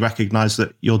finally recognise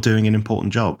that you're doing an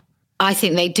important job? I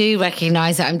think they do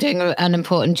recognise that I'm doing an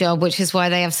important job, which is why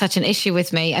they have such an issue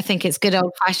with me. I think it's good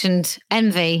old-fashioned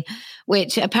envy,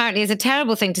 which apparently is a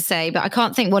terrible thing to say, but I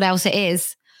can't think what else it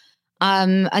is.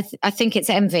 I think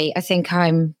it's envy. I think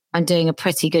I'm doing a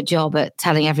pretty good job at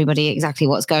telling everybody exactly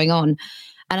what's going on.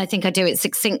 And I think I do it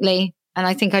succinctly. And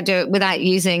I think I do it without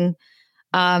using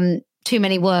too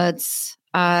many words.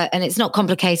 And it's not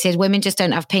complicated. Women just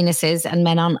don't have penises and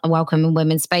men aren't welcome in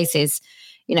women's spaces,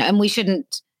 and we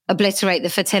shouldn't obliterate the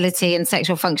fertility and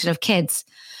sexual function of kids.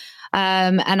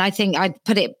 And I think I'd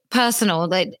put it personal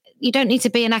that you don't need to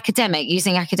be an academic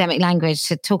using academic language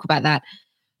to talk about that.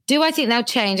 Do I think they'll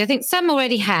change? I think some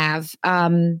already have.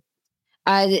 I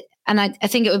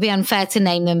think it would be unfair to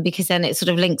name them because then it sort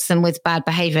of links them with bad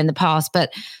behavior in the past.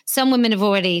 But some women have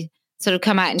already sort of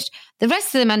come out, and the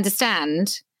rest of them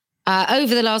understand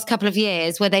over the last couple of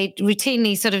years where they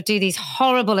routinely sort of do these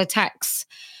horrible attacks.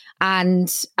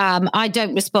 And I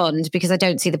don't respond because I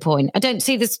don't see the point. I don't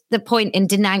see the point in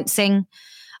denouncing.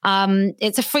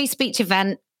 It's a free speech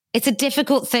event. It's a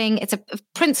difficult thing. It's a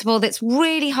principle that's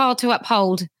really hard to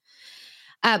uphold.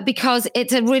 because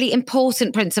it's a really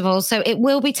important principle. So it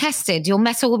will be tested. Your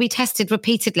metal will be tested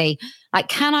repeatedly. Like,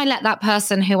 can I let that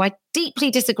person who I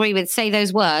deeply disagree with say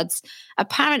those words?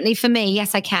 Apparently for me,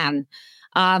 yes, I can.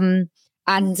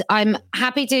 And I'm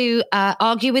happy to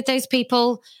argue with those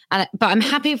people, but I'm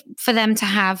happy for them to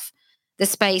have the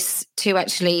space to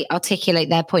actually articulate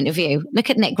their point of view.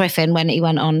 Look at Nick Griffin when he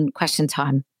went on Question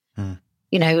Time.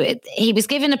 You know, he was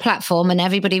given a platform and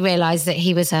everybody realized that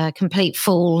he was a complete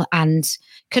fool and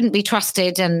couldn't be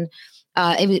trusted. And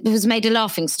it was made a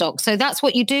laughing stock. So that's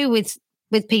what you do with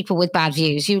people with bad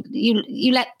views.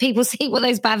 You let people see what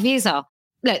those bad views are.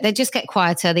 Look, they just get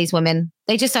quieter, these women.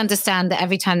 They just understand that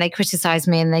every time they criticize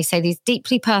me and they say these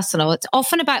deeply personal, it's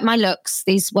often about my looks.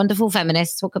 These wonderful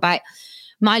feminists talk about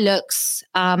my looks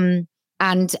and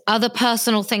other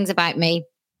personal things about me.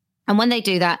 And when they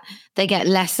do that, they get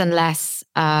less and less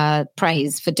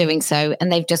praise for doing so.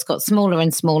 And they've just got smaller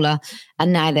and smaller.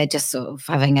 And now they're just sort of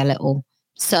having a little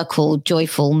circle,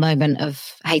 joyful moment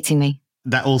of hating me.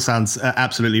 That all sounds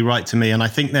absolutely right to me. And I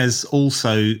think there's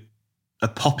also a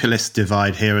populist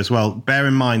divide here as well. Bear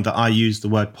in mind that I use the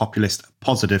word populist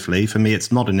positively. For me,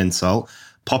 it's not an insult.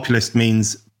 Populist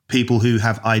means people who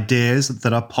have ideas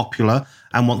that are popular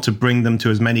and want to bring them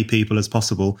to as many people as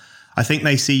possible. I think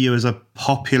they see you as a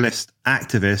populist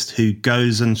activist who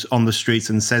goes on the streets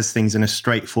and says things in a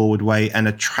straightforward way and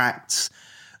attracts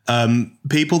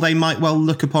people they might well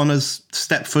look upon as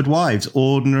Stepford wives,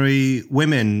 ordinary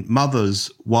women,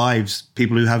 mothers, wives,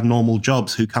 people who have normal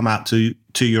jobs who come out to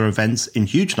your events in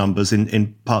huge numbers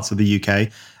in parts of the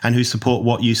UK and who support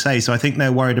what you say. So I think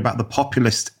they're worried about the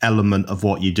populist element of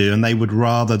what you do, and they would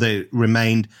rather that it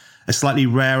remained a slightly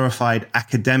rarefied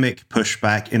academic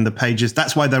pushback in the pages.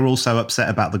 That's why they're also upset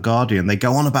about The Guardian. They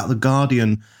go on about The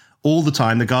Guardian all the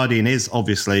time. The Guardian is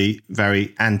obviously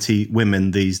very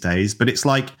anti-women these days, but it's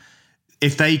like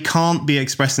if they can't be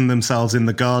expressing themselves in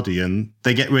The Guardian,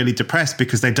 they get really depressed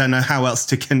because they don't know how else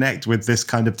to connect with this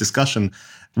kind of discussion.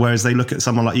 Whereas they look at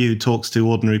someone like you who talks to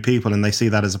ordinary people and they see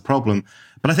that as a problem.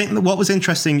 But I think that what was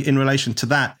interesting in relation to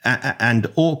that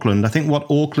and Auckland, I think what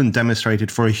Auckland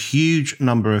demonstrated for a huge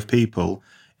number of people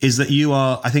is that you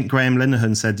are, I think Graham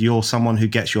Linehan said, you're someone who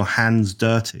gets your hands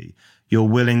dirty. You're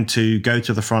willing to go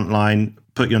to the front line,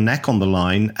 put your neck on the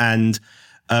line and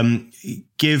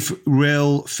give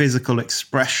real physical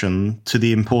expression to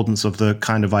the importance of the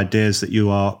kind of ideas that you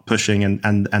are pushing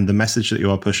and the message that you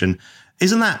are pushing.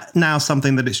 Isn't that now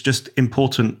something that it's just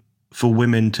important for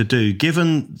women to do,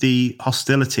 given the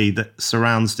hostility that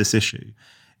surrounds this issue?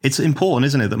 It's important,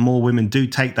 isn't it, that more women do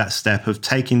take that step of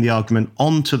taking the argument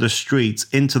onto the streets,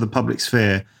 into the public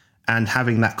sphere, and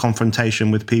having that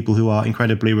confrontation with people who are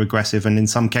incredibly regressive and in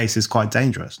some cases quite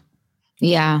dangerous.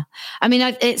 Yeah. I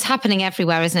mean, it's happening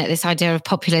everywhere, isn't it? This idea of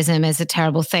populism is a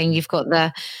terrible thing. You've got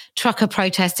the trucker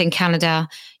protest in Canada.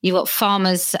 You've got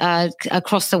farmers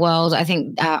across the world. I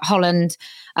think Holland.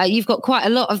 You've got quite a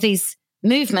lot of these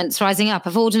movements rising up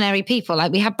of ordinary people.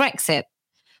 Like we had Brexit,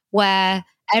 where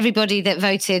everybody that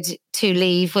voted to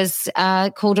leave was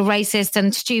called a racist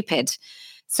and stupid.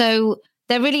 So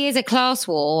there really is a class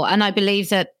war. And I believe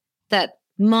that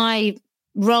my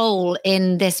role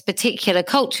in this particular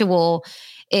culture war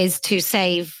is to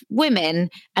save women,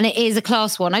 and it is a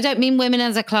class war. And I don't mean women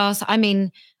as a class. I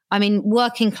mean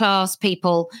working class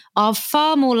people are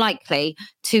far more likely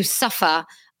to suffer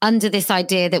under this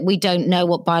idea that we don't know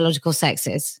what biological sex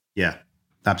is. Yeah,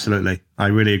 absolutely. I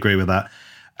really agree with that.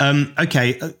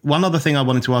 Okay, one other thing I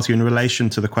wanted to ask you in relation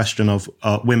to the question of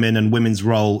women and women's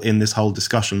role in this whole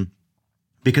discussion,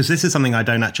 because this is something I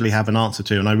don't actually have an answer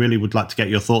to, and I really would like to get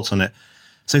your thoughts on it.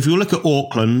 So if you look at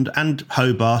Auckland and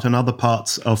Hobart and other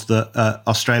parts of the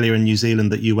Australia and New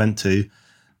Zealand that you went to,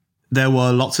 there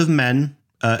were lots of men,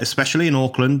 especially in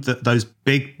Auckland, those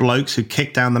big blokes who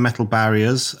kicked down the metal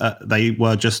barriers. They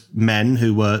were just men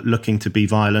who were looking to be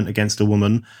violent against a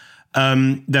woman.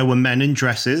 There were men in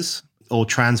dresses, or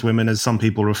trans women, as some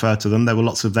people refer to them. There were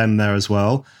lots of them there as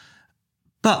well.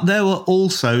 But there were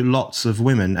also lots of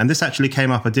women. And this actually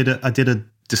came up. I did a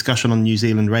discussion on New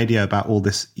Zealand radio about all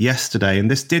this yesterday,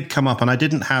 and this did come up, and I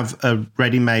didn't have a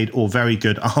ready-made or very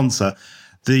good answer.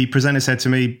 The presenter said to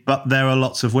me, but there are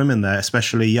lots of women there,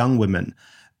 especially young women.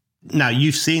 Now,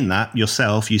 you've seen that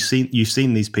yourself. You've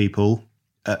seen these people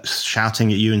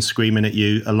shouting at you and screaming at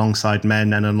you alongside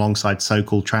men and alongside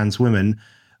so-called trans women.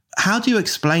 How do you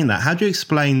explain that? How do you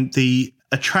explain the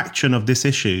attraction of this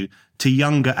issue to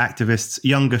younger activists,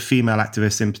 younger female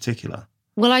activists in particular?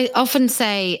 Well, I often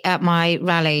say at my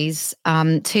rallies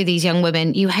to these young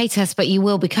women, you hate us, but you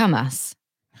will become us.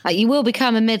 Like, you will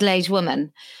become a middle-aged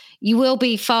woman. You will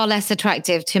be far less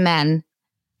attractive to men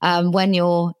when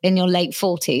you're in your late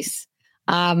 40s.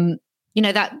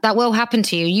 that will happen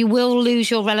to you. You will lose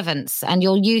your relevance and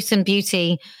your youth and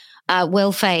beauty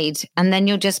will fade. And then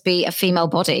you'll just be a female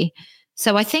body.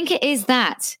 So I think it is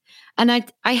that. And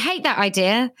I hate that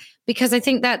idea, because I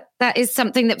think that is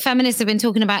something that feminists have been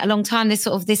talking about a long time,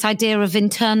 this idea of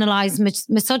internalized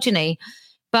misogyny.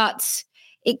 But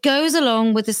it goes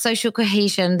along with the social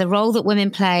cohesion, the role that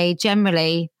women play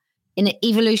generally in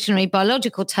evolutionary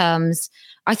biological terms.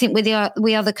 I think we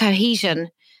are the cohesion.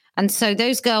 And so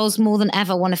those girls more than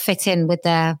ever want to fit in with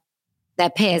their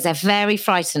peers. They're very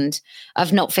frightened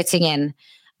of not fitting in.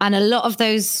 And a lot of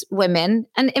those women,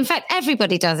 and in fact,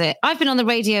 everybody does it. I've been on the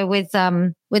radio with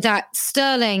that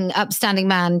sterling, upstanding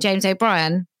man, James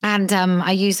O'Brien, and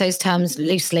I use those terms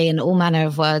loosely in all manner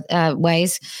of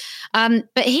ways.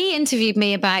 But he interviewed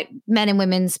me about men and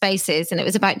women's spaces, and it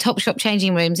was about Topshop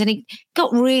changing rooms, and he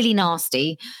got really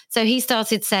nasty. So he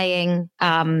started saying,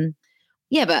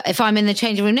 yeah, but if I'm in the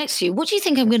changing room next to you, what do you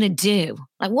think I'm going to do?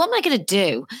 Like, what am I going to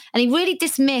do? And he really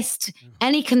dismissed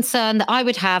any concern that I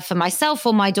would have for myself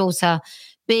or my daughter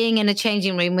being in a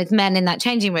changing room with men in that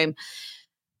changing room.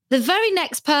 The very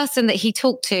next person that he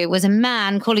talked to was a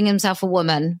man calling himself a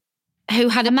woman who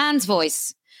had a man's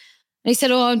voice. And he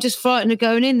said, I'm just frightened of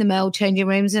going in the male changing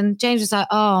rooms. And James was like,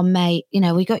 oh, mate,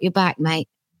 we got your back, mate.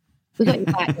 We got your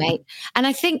back, mate. And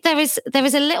I think there is a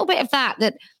little bit of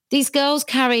that these girls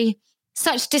carry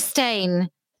such disdain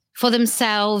for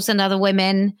themselves and other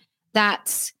women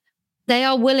that they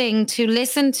are willing to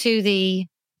listen to the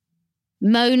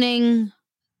moaning,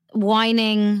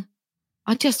 whining,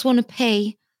 I just want to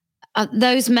pee,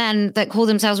 those men that call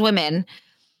themselves women,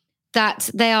 that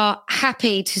they are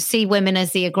happy to see women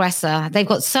as the aggressor. They've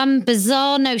got some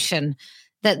bizarre notion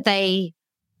that they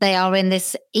are in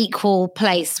this equal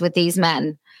place with these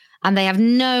men. And they have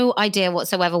no idea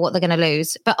whatsoever what they're going to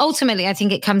lose. But ultimately, I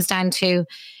think it comes down to,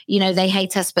 they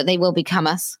hate us, but they will become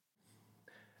us.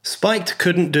 Spiked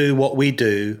couldn't do what we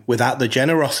do without the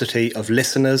generosity of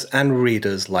listeners and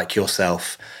readers like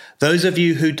yourself. Those of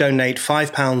you who donate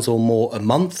 £5 or more a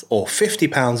month or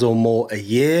 £50 or more a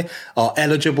year are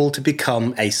eligible to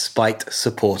become a Spiked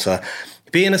supporter.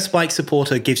 Being a Spike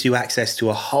supporter gives you access to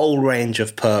a whole range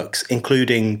of perks,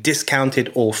 including discounted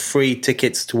or free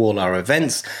tickets to all our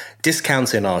events,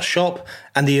 discounts in our shop,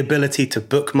 and the ability to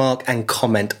bookmark and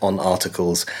comment on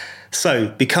articles. So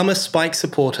become a Spike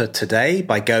supporter today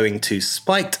by going to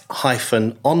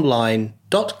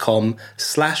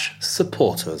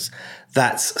spiked-online.com/supporters.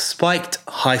 That's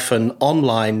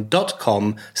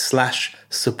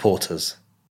spiked-online.com/supporters.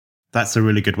 That's a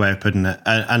really good way of putting it.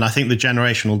 And I think the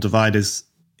generational divide is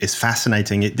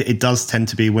fascinating. It does tend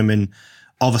to be women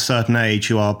of a certain age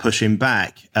who are pushing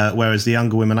back, whereas the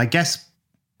younger women, I guess,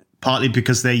 partly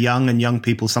because they're young and young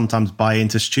people sometimes buy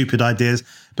into stupid ideas,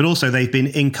 but also they've been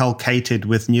inculcated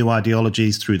with new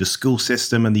ideologies through the school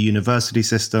system and the university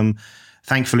system.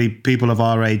 Thankfully, people of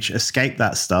our age escape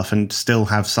that stuff and still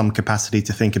have some capacity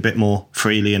to think a bit more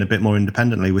freely and a bit more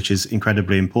independently, which is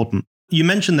incredibly important. You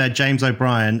mentioned there James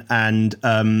O'Brien and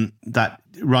that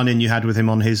run-in you had with him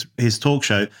on his talk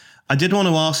show. I did want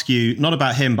to ask you, not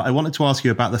about him, but I wanted to ask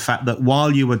you about the fact that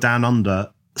while you were down under,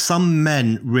 some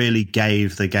men really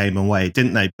gave the game away,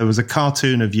 didn't they? There was a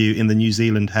cartoon of you in the New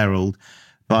Zealand Herald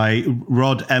by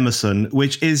Rod Emerson,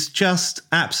 which is just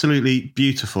absolutely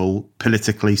beautiful,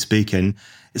 politically speaking.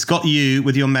 It's got you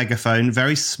with your megaphone,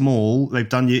 very small.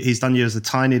 He's done you as a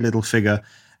tiny little figure,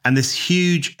 and this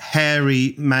huge,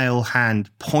 hairy male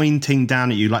hand pointing down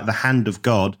at you like the hand of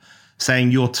God, saying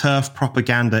your turf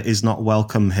propaganda is not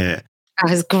welcome here.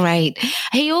 That was great.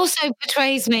 He also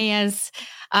portrays me as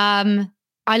I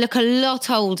look a lot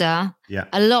older,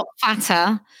 a lot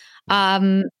fatter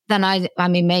than I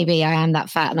mean, maybe I am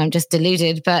that fat and I'm just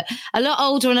deluded, but a lot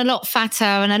older and a lot fatter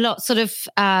and a lot sort of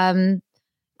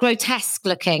grotesque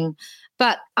looking.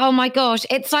 But oh my gosh,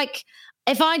 it's like,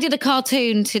 if I did a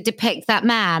cartoon to depict that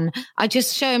man, I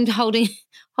just show him holding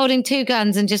two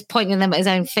guns and just pointing them at his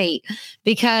own feet,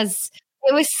 because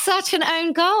it was such an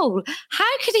own goal.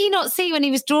 How could he not see when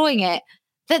he was drawing it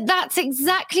that that's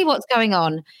exactly what's going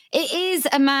on? It is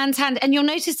a man's hand. And you'll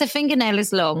notice the fingernail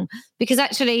is long, because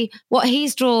actually what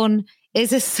he's drawn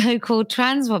is a so-called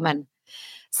trans woman.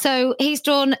 So he's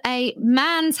drawn a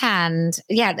man's hand.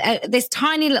 Yeah, this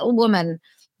tiny little woman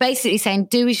basically saying,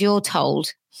 do as you're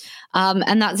told.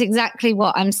 And that's exactly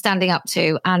what I'm standing up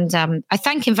to. And I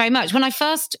thank him very much. When I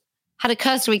first had a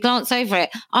cursory glance over it,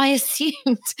 I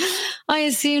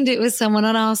assumed it was someone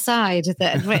on our side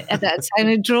that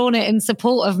had drawn it in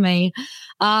support of me.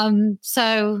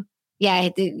 So yeah,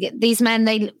 these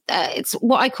men, it's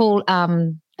what I call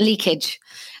leakage.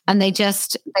 And they do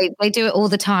it all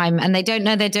the time, and they don't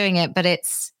know they're doing it, but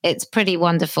it's pretty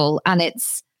wonderful. And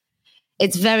it's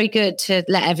very good to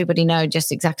let everybody know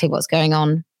just exactly what's going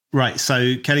on. Right.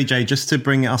 So Kellie-Jay, just to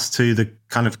bring us to the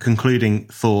kind of concluding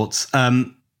thoughts,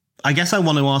 I guess I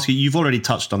want to ask you, you've already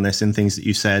touched on this in things that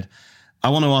you said. I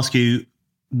want to ask you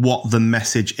what the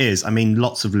message is. I mean,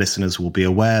 lots of listeners will be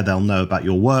aware. They'll know about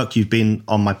your work. You've been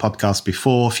on my podcast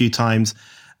before a few times.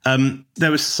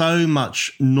 There was so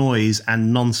much noise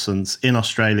and nonsense in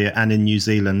Australia and in New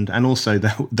Zealand, and also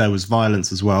there was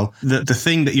violence as well. The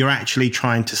thing that you're actually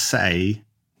trying to say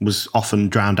was often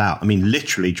drowned out. I mean,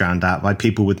 literally drowned out by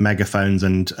people with megaphones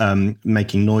and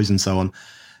making noise and so on.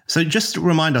 So just to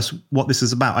remind us what this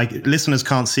is about. Listeners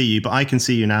can't see you, but I can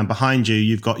see you now. And behind you,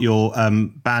 you've got your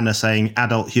banner saying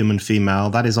adult human female.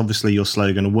 That is obviously your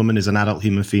slogan. A woman is an adult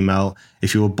human female.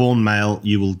 If you were born male,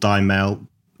 you will die male.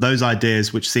 Those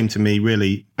ideas, which seem to me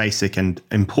really basic and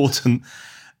important.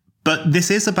 But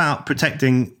this is about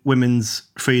protecting women's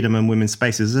freedom and women's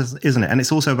spaces, isn't it? And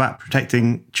it's also about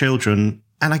protecting children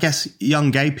and I guess young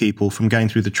gay people from going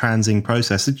through the transing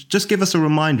process. So just give us a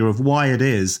reminder of why it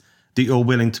is that you're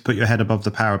willing to put your head above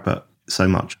the parapet so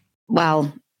much.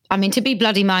 Well, I mean, to be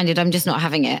bloody minded, I'm just not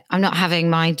having it. I'm not having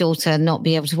my daughter not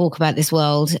be able to walk about this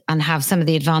world and have some of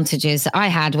the advantages that I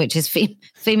had, which is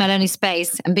female-only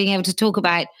space and being able to talk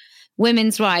about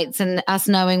women's rights and us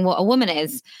knowing what a woman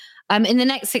is. In the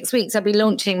next 6 weeks, I'll be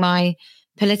launching my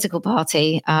political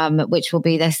party, which will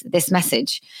be this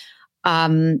message.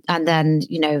 And then,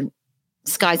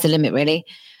 sky's the limit, really.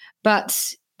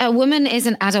 But a woman is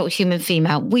an adult human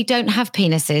female. We don't have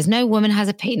penises. No woman has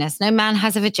a penis. No man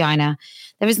has a vagina.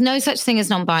 There is no such thing as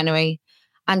non-binary.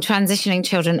 And transitioning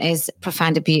children is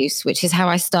profound abuse, which is how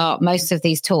I start most of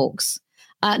these talks.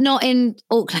 Not in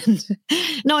Auckland.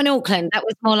 Not in Auckland. That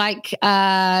was more like,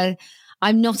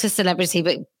 I'm not a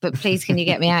celebrity, but please, can you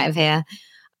get me out of here?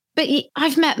 But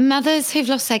I've met mothers who've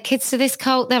lost their kids to this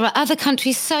cult. There are other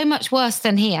countries so much worse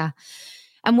than here.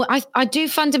 And I do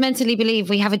fundamentally believe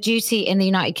we have a duty in the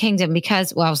United Kingdom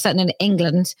because, well, certainly in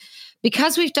England,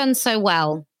 because we've done so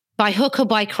well, by hook or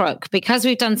by crook, because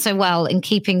we've done so well in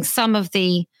keeping some of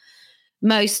the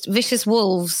most vicious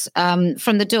wolves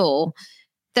from the door,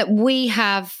 that we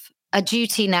have a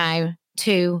duty now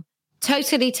to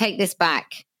totally take this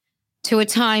back to a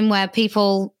time where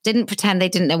people didn't pretend they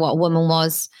didn't know what a woman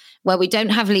was, where we don't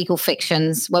have legal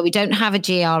fictions, where we don't have a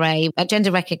GRA, a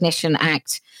Gender Recognition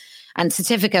Act and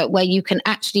certificate, where you can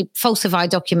actually falsify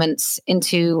documents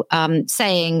into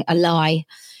saying a lie.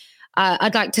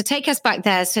 I'd like to take us back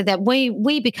there so that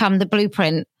we become the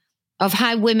blueprint of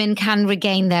how women can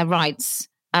regain their rights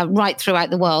right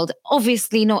throughout the world.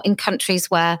 Obviously not in countries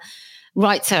where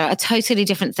rights are a totally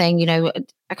different thing.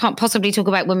 I can't possibly talk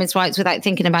about women's rights without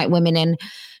thinking about women in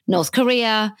North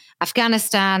Korea,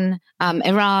 Afghanistan,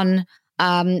 Iran,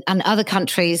 and other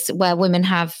countries where women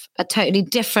have a totally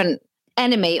different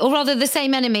enemy, or rather the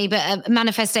same enemy, but a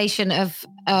manifestation of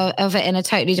it in a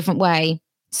totally different way.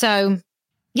 So,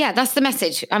 yeah, that's the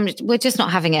message. We're just not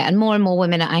having it. And more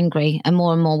women are angry, and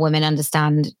more women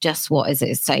understand just what is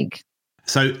at stake.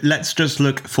 So let's just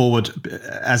look forward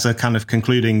as a kind of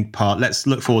concluding part. Let's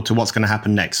look forward to what's going to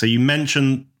happen next. So you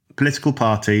mentioned political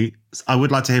party. I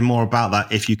would like to hear more about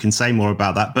that, if you can say more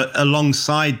about that. But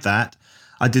alongside that,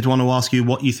 I did want to ask you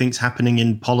what you think's happening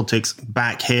in politics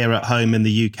back here at home in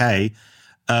the UK.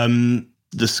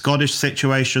 The Scottish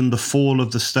situation, the fall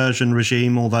of the Sturgeon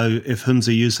regime, although if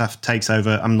Humza Yousaf takes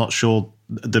over, I'm not sure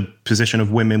the position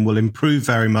of women will improve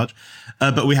very much.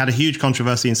 But we had a huge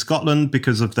controversy in Scotland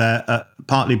because of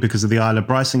partly because of the Isla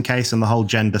Bryson case and the whole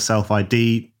gender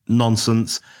self-ID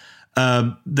nonsense.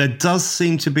 There does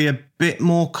seem to be a bit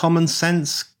more common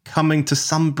sense coming to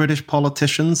some British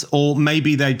politicians, or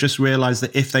maybe they just realise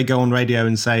that if they go on radio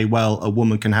and say, well, a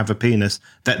woman can have a penis,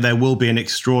 that there will be an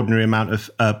extraordinary amount of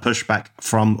pushback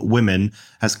from women,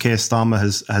 as Keir Starmer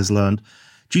has learned.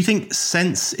 Do you think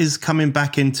sense is coming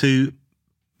back into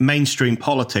mainstream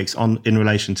politics in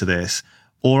relation to this?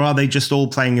 Or are they just all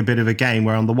playing a bit of a game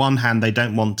where on the one hand, they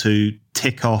don't want to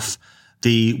tick off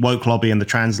the woke lobby and the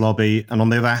trans lobby, and on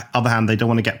the other hand, they don't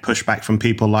want to get pushback from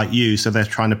people like you, so they're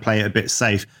trying to play it a bit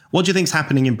safe. What do you think is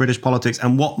happening in British politics,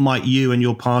 and what might you and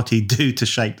your party do to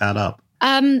shake that up?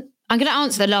 I'm going to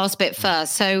answer the last bit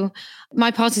first. So my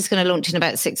party's going to launch in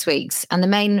about 6 weeks, and the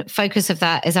main focus of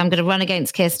that is I'm going to run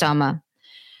against Keir Starmer,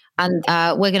 and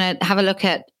we're going to have a look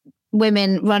at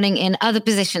women running in other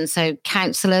positions, so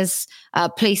councillors,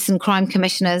 police and crime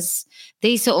commissioners,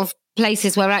 these sort of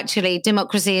places where actually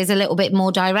democracy is a little bit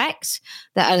more direct,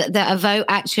 that a vote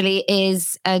actually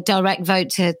is a direct vote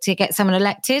to get someone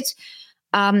elected.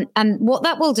 And what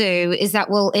that will do is that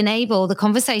will enable the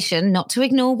conversation not to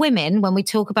ignore women when we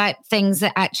talk about things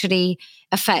that actually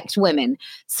affect women.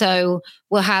 So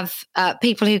we'll have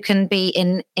people who can be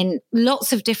in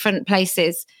lots of different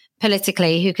places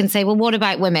politically who can say, well, what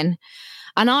about women?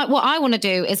 And what I want to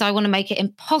do is I want to make it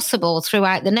impossible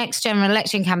throughout the next general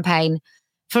election campaign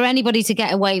for anybody to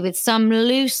get away with some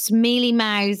loose,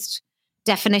 mealy-mouthed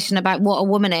definition about what a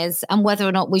woman is and whether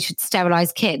or not we should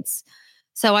sterilize kids.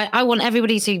 So I want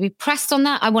everybody to be pressed on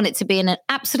that. I want it to be an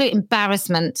absolute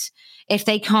embarrassment if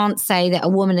they can't say that a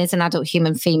woman is an adult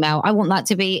human female. I want that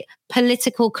to be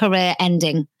political career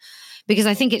ending, because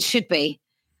I think it should be.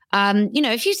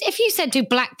 If you said, do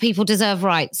black people deserve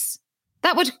rights?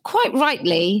 That would quite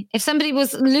rightly, if somebody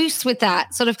was loose with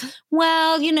that sort of,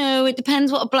 well, it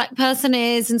depends what a black person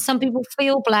is and some people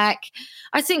feel black.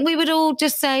 I think we would all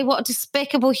just say, what a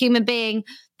despicable human being.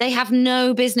 They have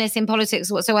no business in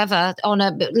politics whatsoever on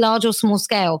a large or small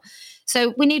scale.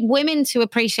 So we need women to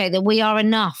appreciate that we are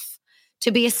enough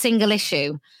to be a single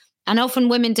issue. And often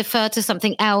women defer to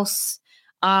something else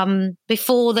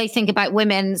before they think about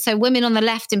women. So women on the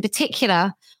left in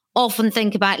particular often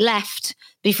think about left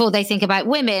before they think about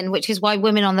women, which is why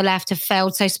women on the left have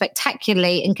failed so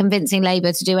spectacularly in convincing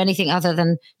Labour to do anything other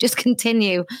than just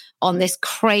continue on this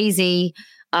crazy,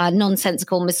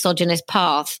 nonsensical, misogynist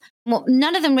path. What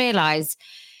none of them realise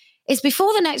is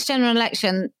before the next general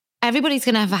election, everybody's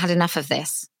going to have had enough of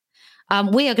this.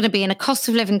 We are going to be in a cost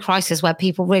of living crisis where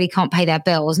people really can't pay their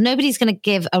bills. Nobody's going to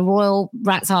give a royal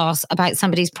rat's arse about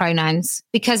somebody's pronouns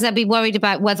because they'll be worried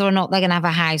about whether or not they're going to have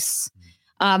a house.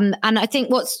 And I think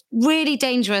what's really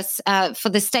dangerous for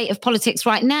the state of politics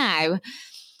right now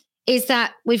is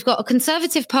that we've got a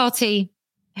Conservative Party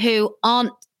who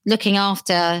aren't looking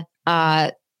after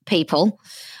people.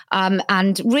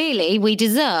 And really, we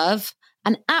deserve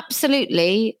an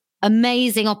absolutely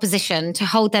amazing opposition to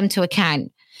hold them to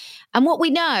account. And what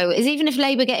we know is even if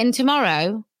Labour get in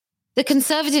tomorrow, the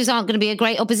Conservatives aren't going to be a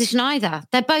great opposition either.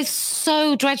 They're both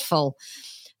so dreadful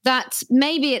that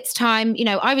maybe it's time,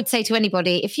 I would say to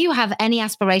anybody, if you have any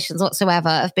aspirations whatsoever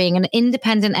of being an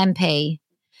independent MP,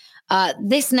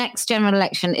 this next general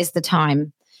election is the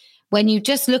time when you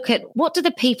just look at what do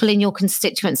the people in your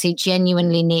constituency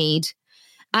genuinely need.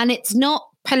 And it's not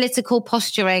political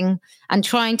posturing and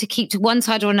trying to keep to one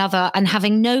side or another and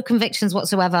having no convictions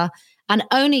whatsoever and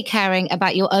only caring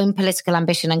about your own political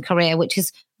ambition and career, which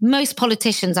is most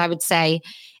politicians, I would say,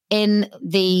 in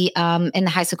the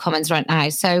House of Commons right now.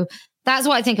 So that's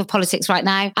what I think of politics right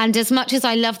now. And as much as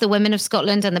I love the women of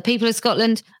Scotland and the people of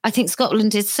Scotland, I think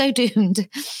Scotland is so doomed.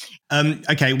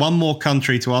 Okay, one more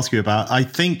country to ask you about. I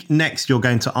think next you're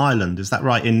going to Ireland. Is that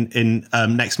right? In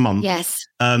next month? Yes.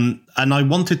 And I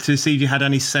wanted to see if you had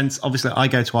any sense. Obviously, I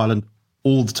go to Ireland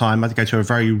all the time. I go to a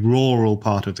very rural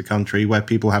part of the country where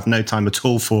people have no time at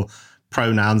all for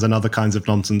pronouns and other kinds of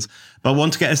nonsense. But I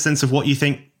want to get a sense of what you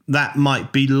think that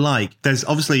might be like. There's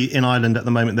obviously in Ireland at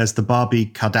the moment, there's the Barbie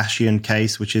Kardashian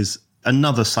case, which is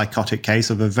another psychotic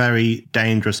case of a very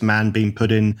dangerous man being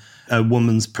put in a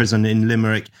woman's prison in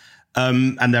Limerick.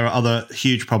 And there are other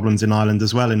huge problems in Ireland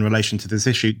as well in relation to this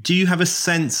issue. Do you have a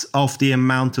sense of the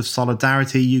amount of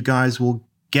solidarity you guys will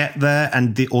get there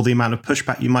and the amount of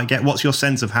pushback you might get? What's your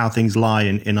sense of how things lie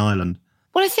in Ireland?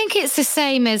 Well, I think it's the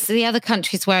same as the other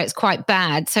countries where it's quite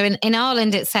bad. So in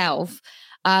Ireland itself,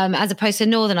 as opposed to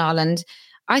Northern Ireland,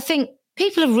 I think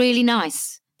people are really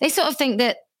nice. They sort of think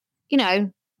that,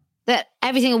 that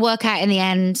everything will work out in the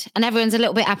end and everyone's a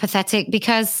little bit apathetic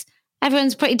because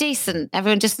everyone's pretty decent.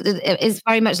 Everyone just is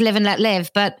very much live and let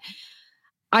live. But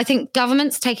I think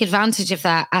governments take advantage of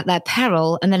that at their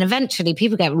peril. And then eventually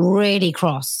people get really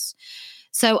cross.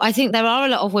 So I think there are a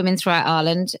lot of women throughout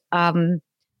Ireland.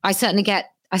 I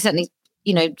certainly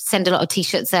send a lot of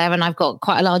T-shirts there and I've got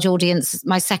quite a large audience.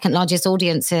 My second largest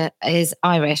audience is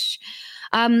Irish.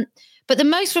 But the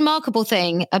most remarkable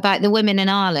thing about the women in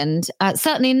Ireland,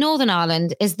 certainly in Northern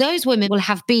Ireland, is those women will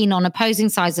have been on opposing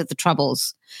sides of the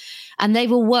Troubles. And they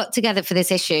will work together for this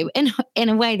issue in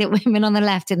a way that women on the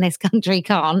left in this country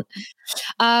can't.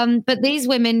 But these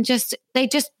women they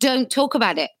just don't talk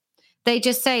about it. They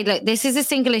just say, look, this is a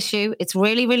single issue. It's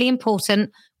really, really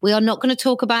important. We are not going to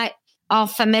talk about our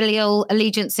familial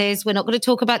allegiances. We're not going to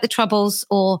talk about the Troubles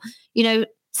or,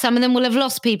 some of them will have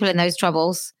lost people in those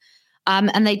Troubles.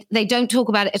 And they don't talk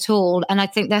about it at all. And I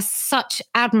think they're such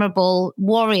admirable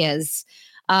warriors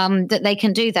that they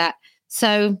can do that.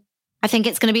 So I think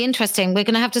it's going to be interesting. We're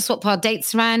going to have to swap our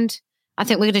dates around. I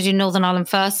think we're going to do Northern Ireland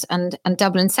first and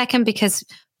Dublin second because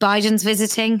Biden's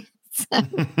visiting. So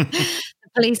the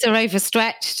police are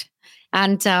overstretched.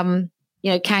 And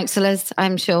counsellors,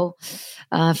 I'm sure,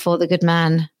 for the good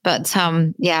man. But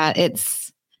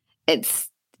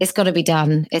it's got to be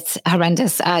done. It's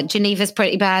horrendous. Geneva's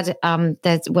pretty bad.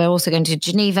 We're also going to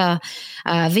Geneva,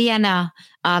 Vienna,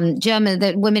 Germany.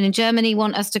 The women in Germany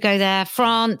want us to go there.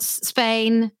 France,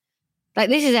 Spain. Like,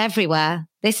 this is everywhere.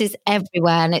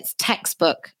 And it's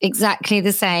textbook, exactly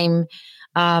the same.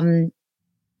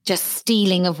 Just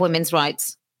stealing of women's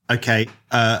rights. Okay.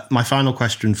 My final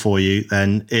question for you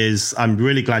then is, I'm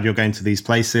really glad you're going to these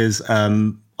places.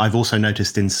 I've also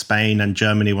noticed in Spain and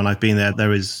Germany, when I've been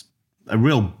there is a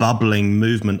real bubbling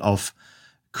movement of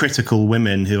critical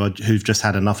women who've just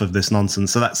had enough of this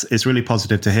nonsense. So it's really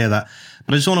positive to hear that.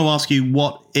 But I just want to ask you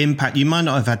what impact, you might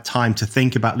not have had time to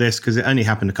think about this because it only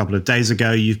happened a couple of days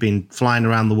ago. You've been flying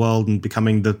around the world and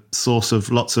becoming the source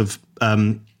of lots of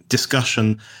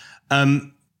discussion.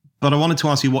 But I wanted to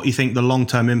ask you what you think the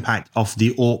long-term impact of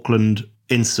the Auckland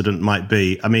incident might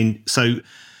be. I mean, so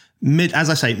as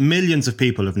I say, millions of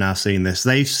people have now seen this.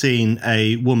 They've seen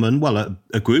a woman, well,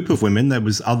 a group of women. There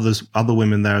was other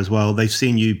women there as well. They've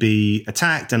seen you be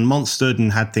attacked and monstered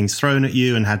and had things thrown at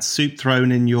you and had soup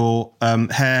thrown in your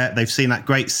hair. They've seen that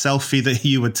great selfie that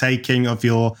you were taking of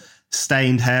your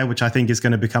stained hair, which I think is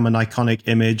going to become an iconic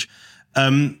image.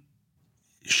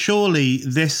 Surely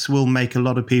this will make a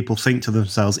lot of people think to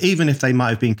themselves, even if they might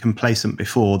have been complacent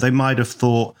before, they might have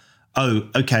thought, oh,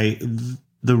 okay,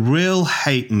 the real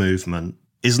hate movement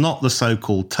is not the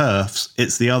so-called TERFs,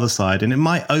 it's the other side. And it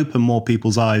might open more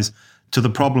people's eyes to the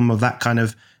problem of that kind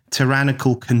of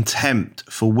tyrannical contempt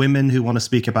for women who want to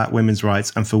speak about women's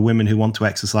rights and for women who want to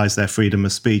exercise their freedom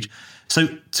of speech. So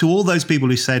to all those people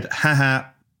who said, haha,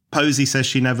 Posey says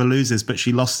she never loses, but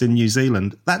she lost in New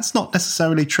Zealand, that's not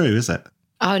necessarily true, is it?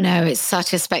 Oh, no, it's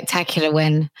such a spectacular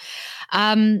win.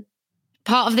 Part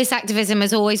of this activism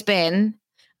has always been,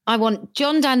 I want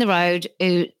John down the road,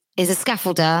 who is a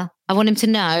scaffolder, I want him to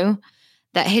know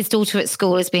that his daughter at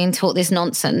school is being taught this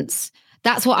nonsense.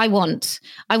 That's what I want.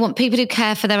 I want people who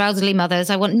care for their elderly mothers.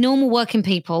 I want normal working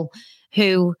people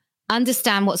who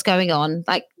understand what's going on,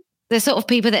 like the sort of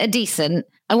people that are decent.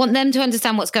 I want them to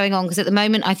understand what's going on, because at the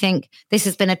moment, I think this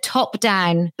has been a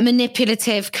top-down,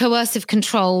 manipulative, coercive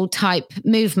control type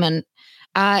movement,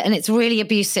 and it's really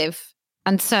abusive.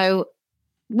 And so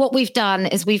what we've done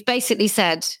is we've basically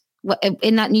said,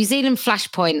 in that New Zealand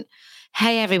flashpoint,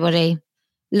 hey, everybody,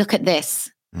 look at this.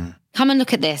 Come and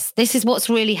look at this. This is what's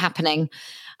really happening.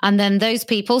 And then those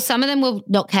people, some of them will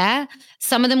not care.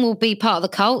 Some of them will be part of the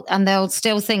cult and they'll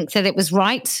still think that it was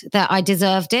right, that I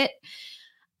deserved it.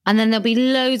 And then there'll be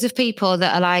loads of people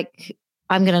that are like,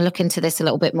 I'm going to look into this a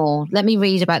little bit more. Let me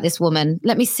read about this woman.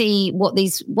 Let me see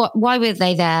why were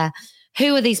they there?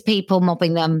 Who are these people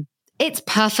mobbing them? It's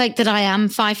perfect that I am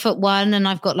 5'1" and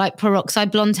I've got like peroxide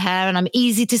blonde hair and I'm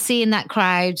easy to see in that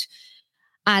crowd.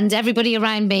 And everybody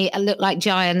around me look like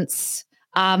giants.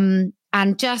 And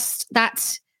just that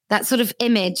sort of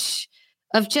image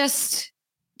of just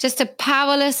a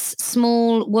powerless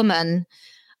small woman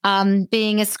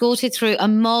being escorted through a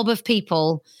mob of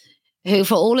people who,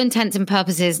 for all intents and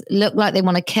purposes, look like they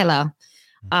want to kill her.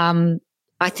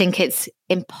 I think it's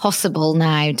impossible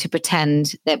now to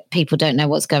pretend that people don't know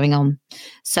what's going on.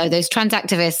 So those trans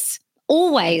activists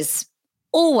always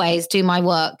do my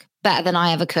work better than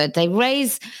I ever could. They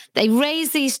raise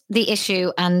the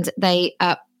issue and they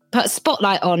put a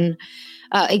spotlight on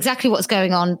exactly what's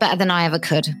going on better than I ever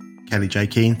could. Kellie-Jay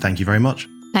Keen, thank you very much.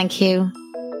 Thank you.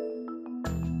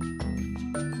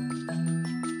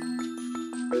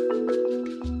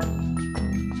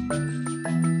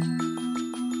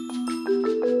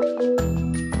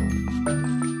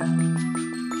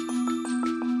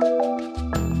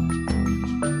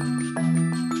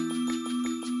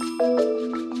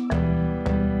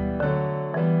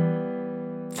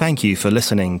 Thank you for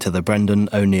listening to The Brendan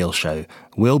O'Neill Show.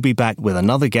 We'll be back with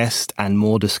another guest and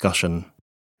more discussion.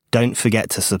 Don't forget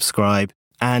to subscribe,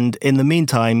 and in the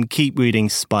meantime, keep reading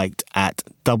Spiked at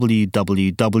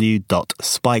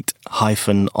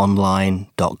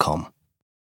www.spiked-online.com.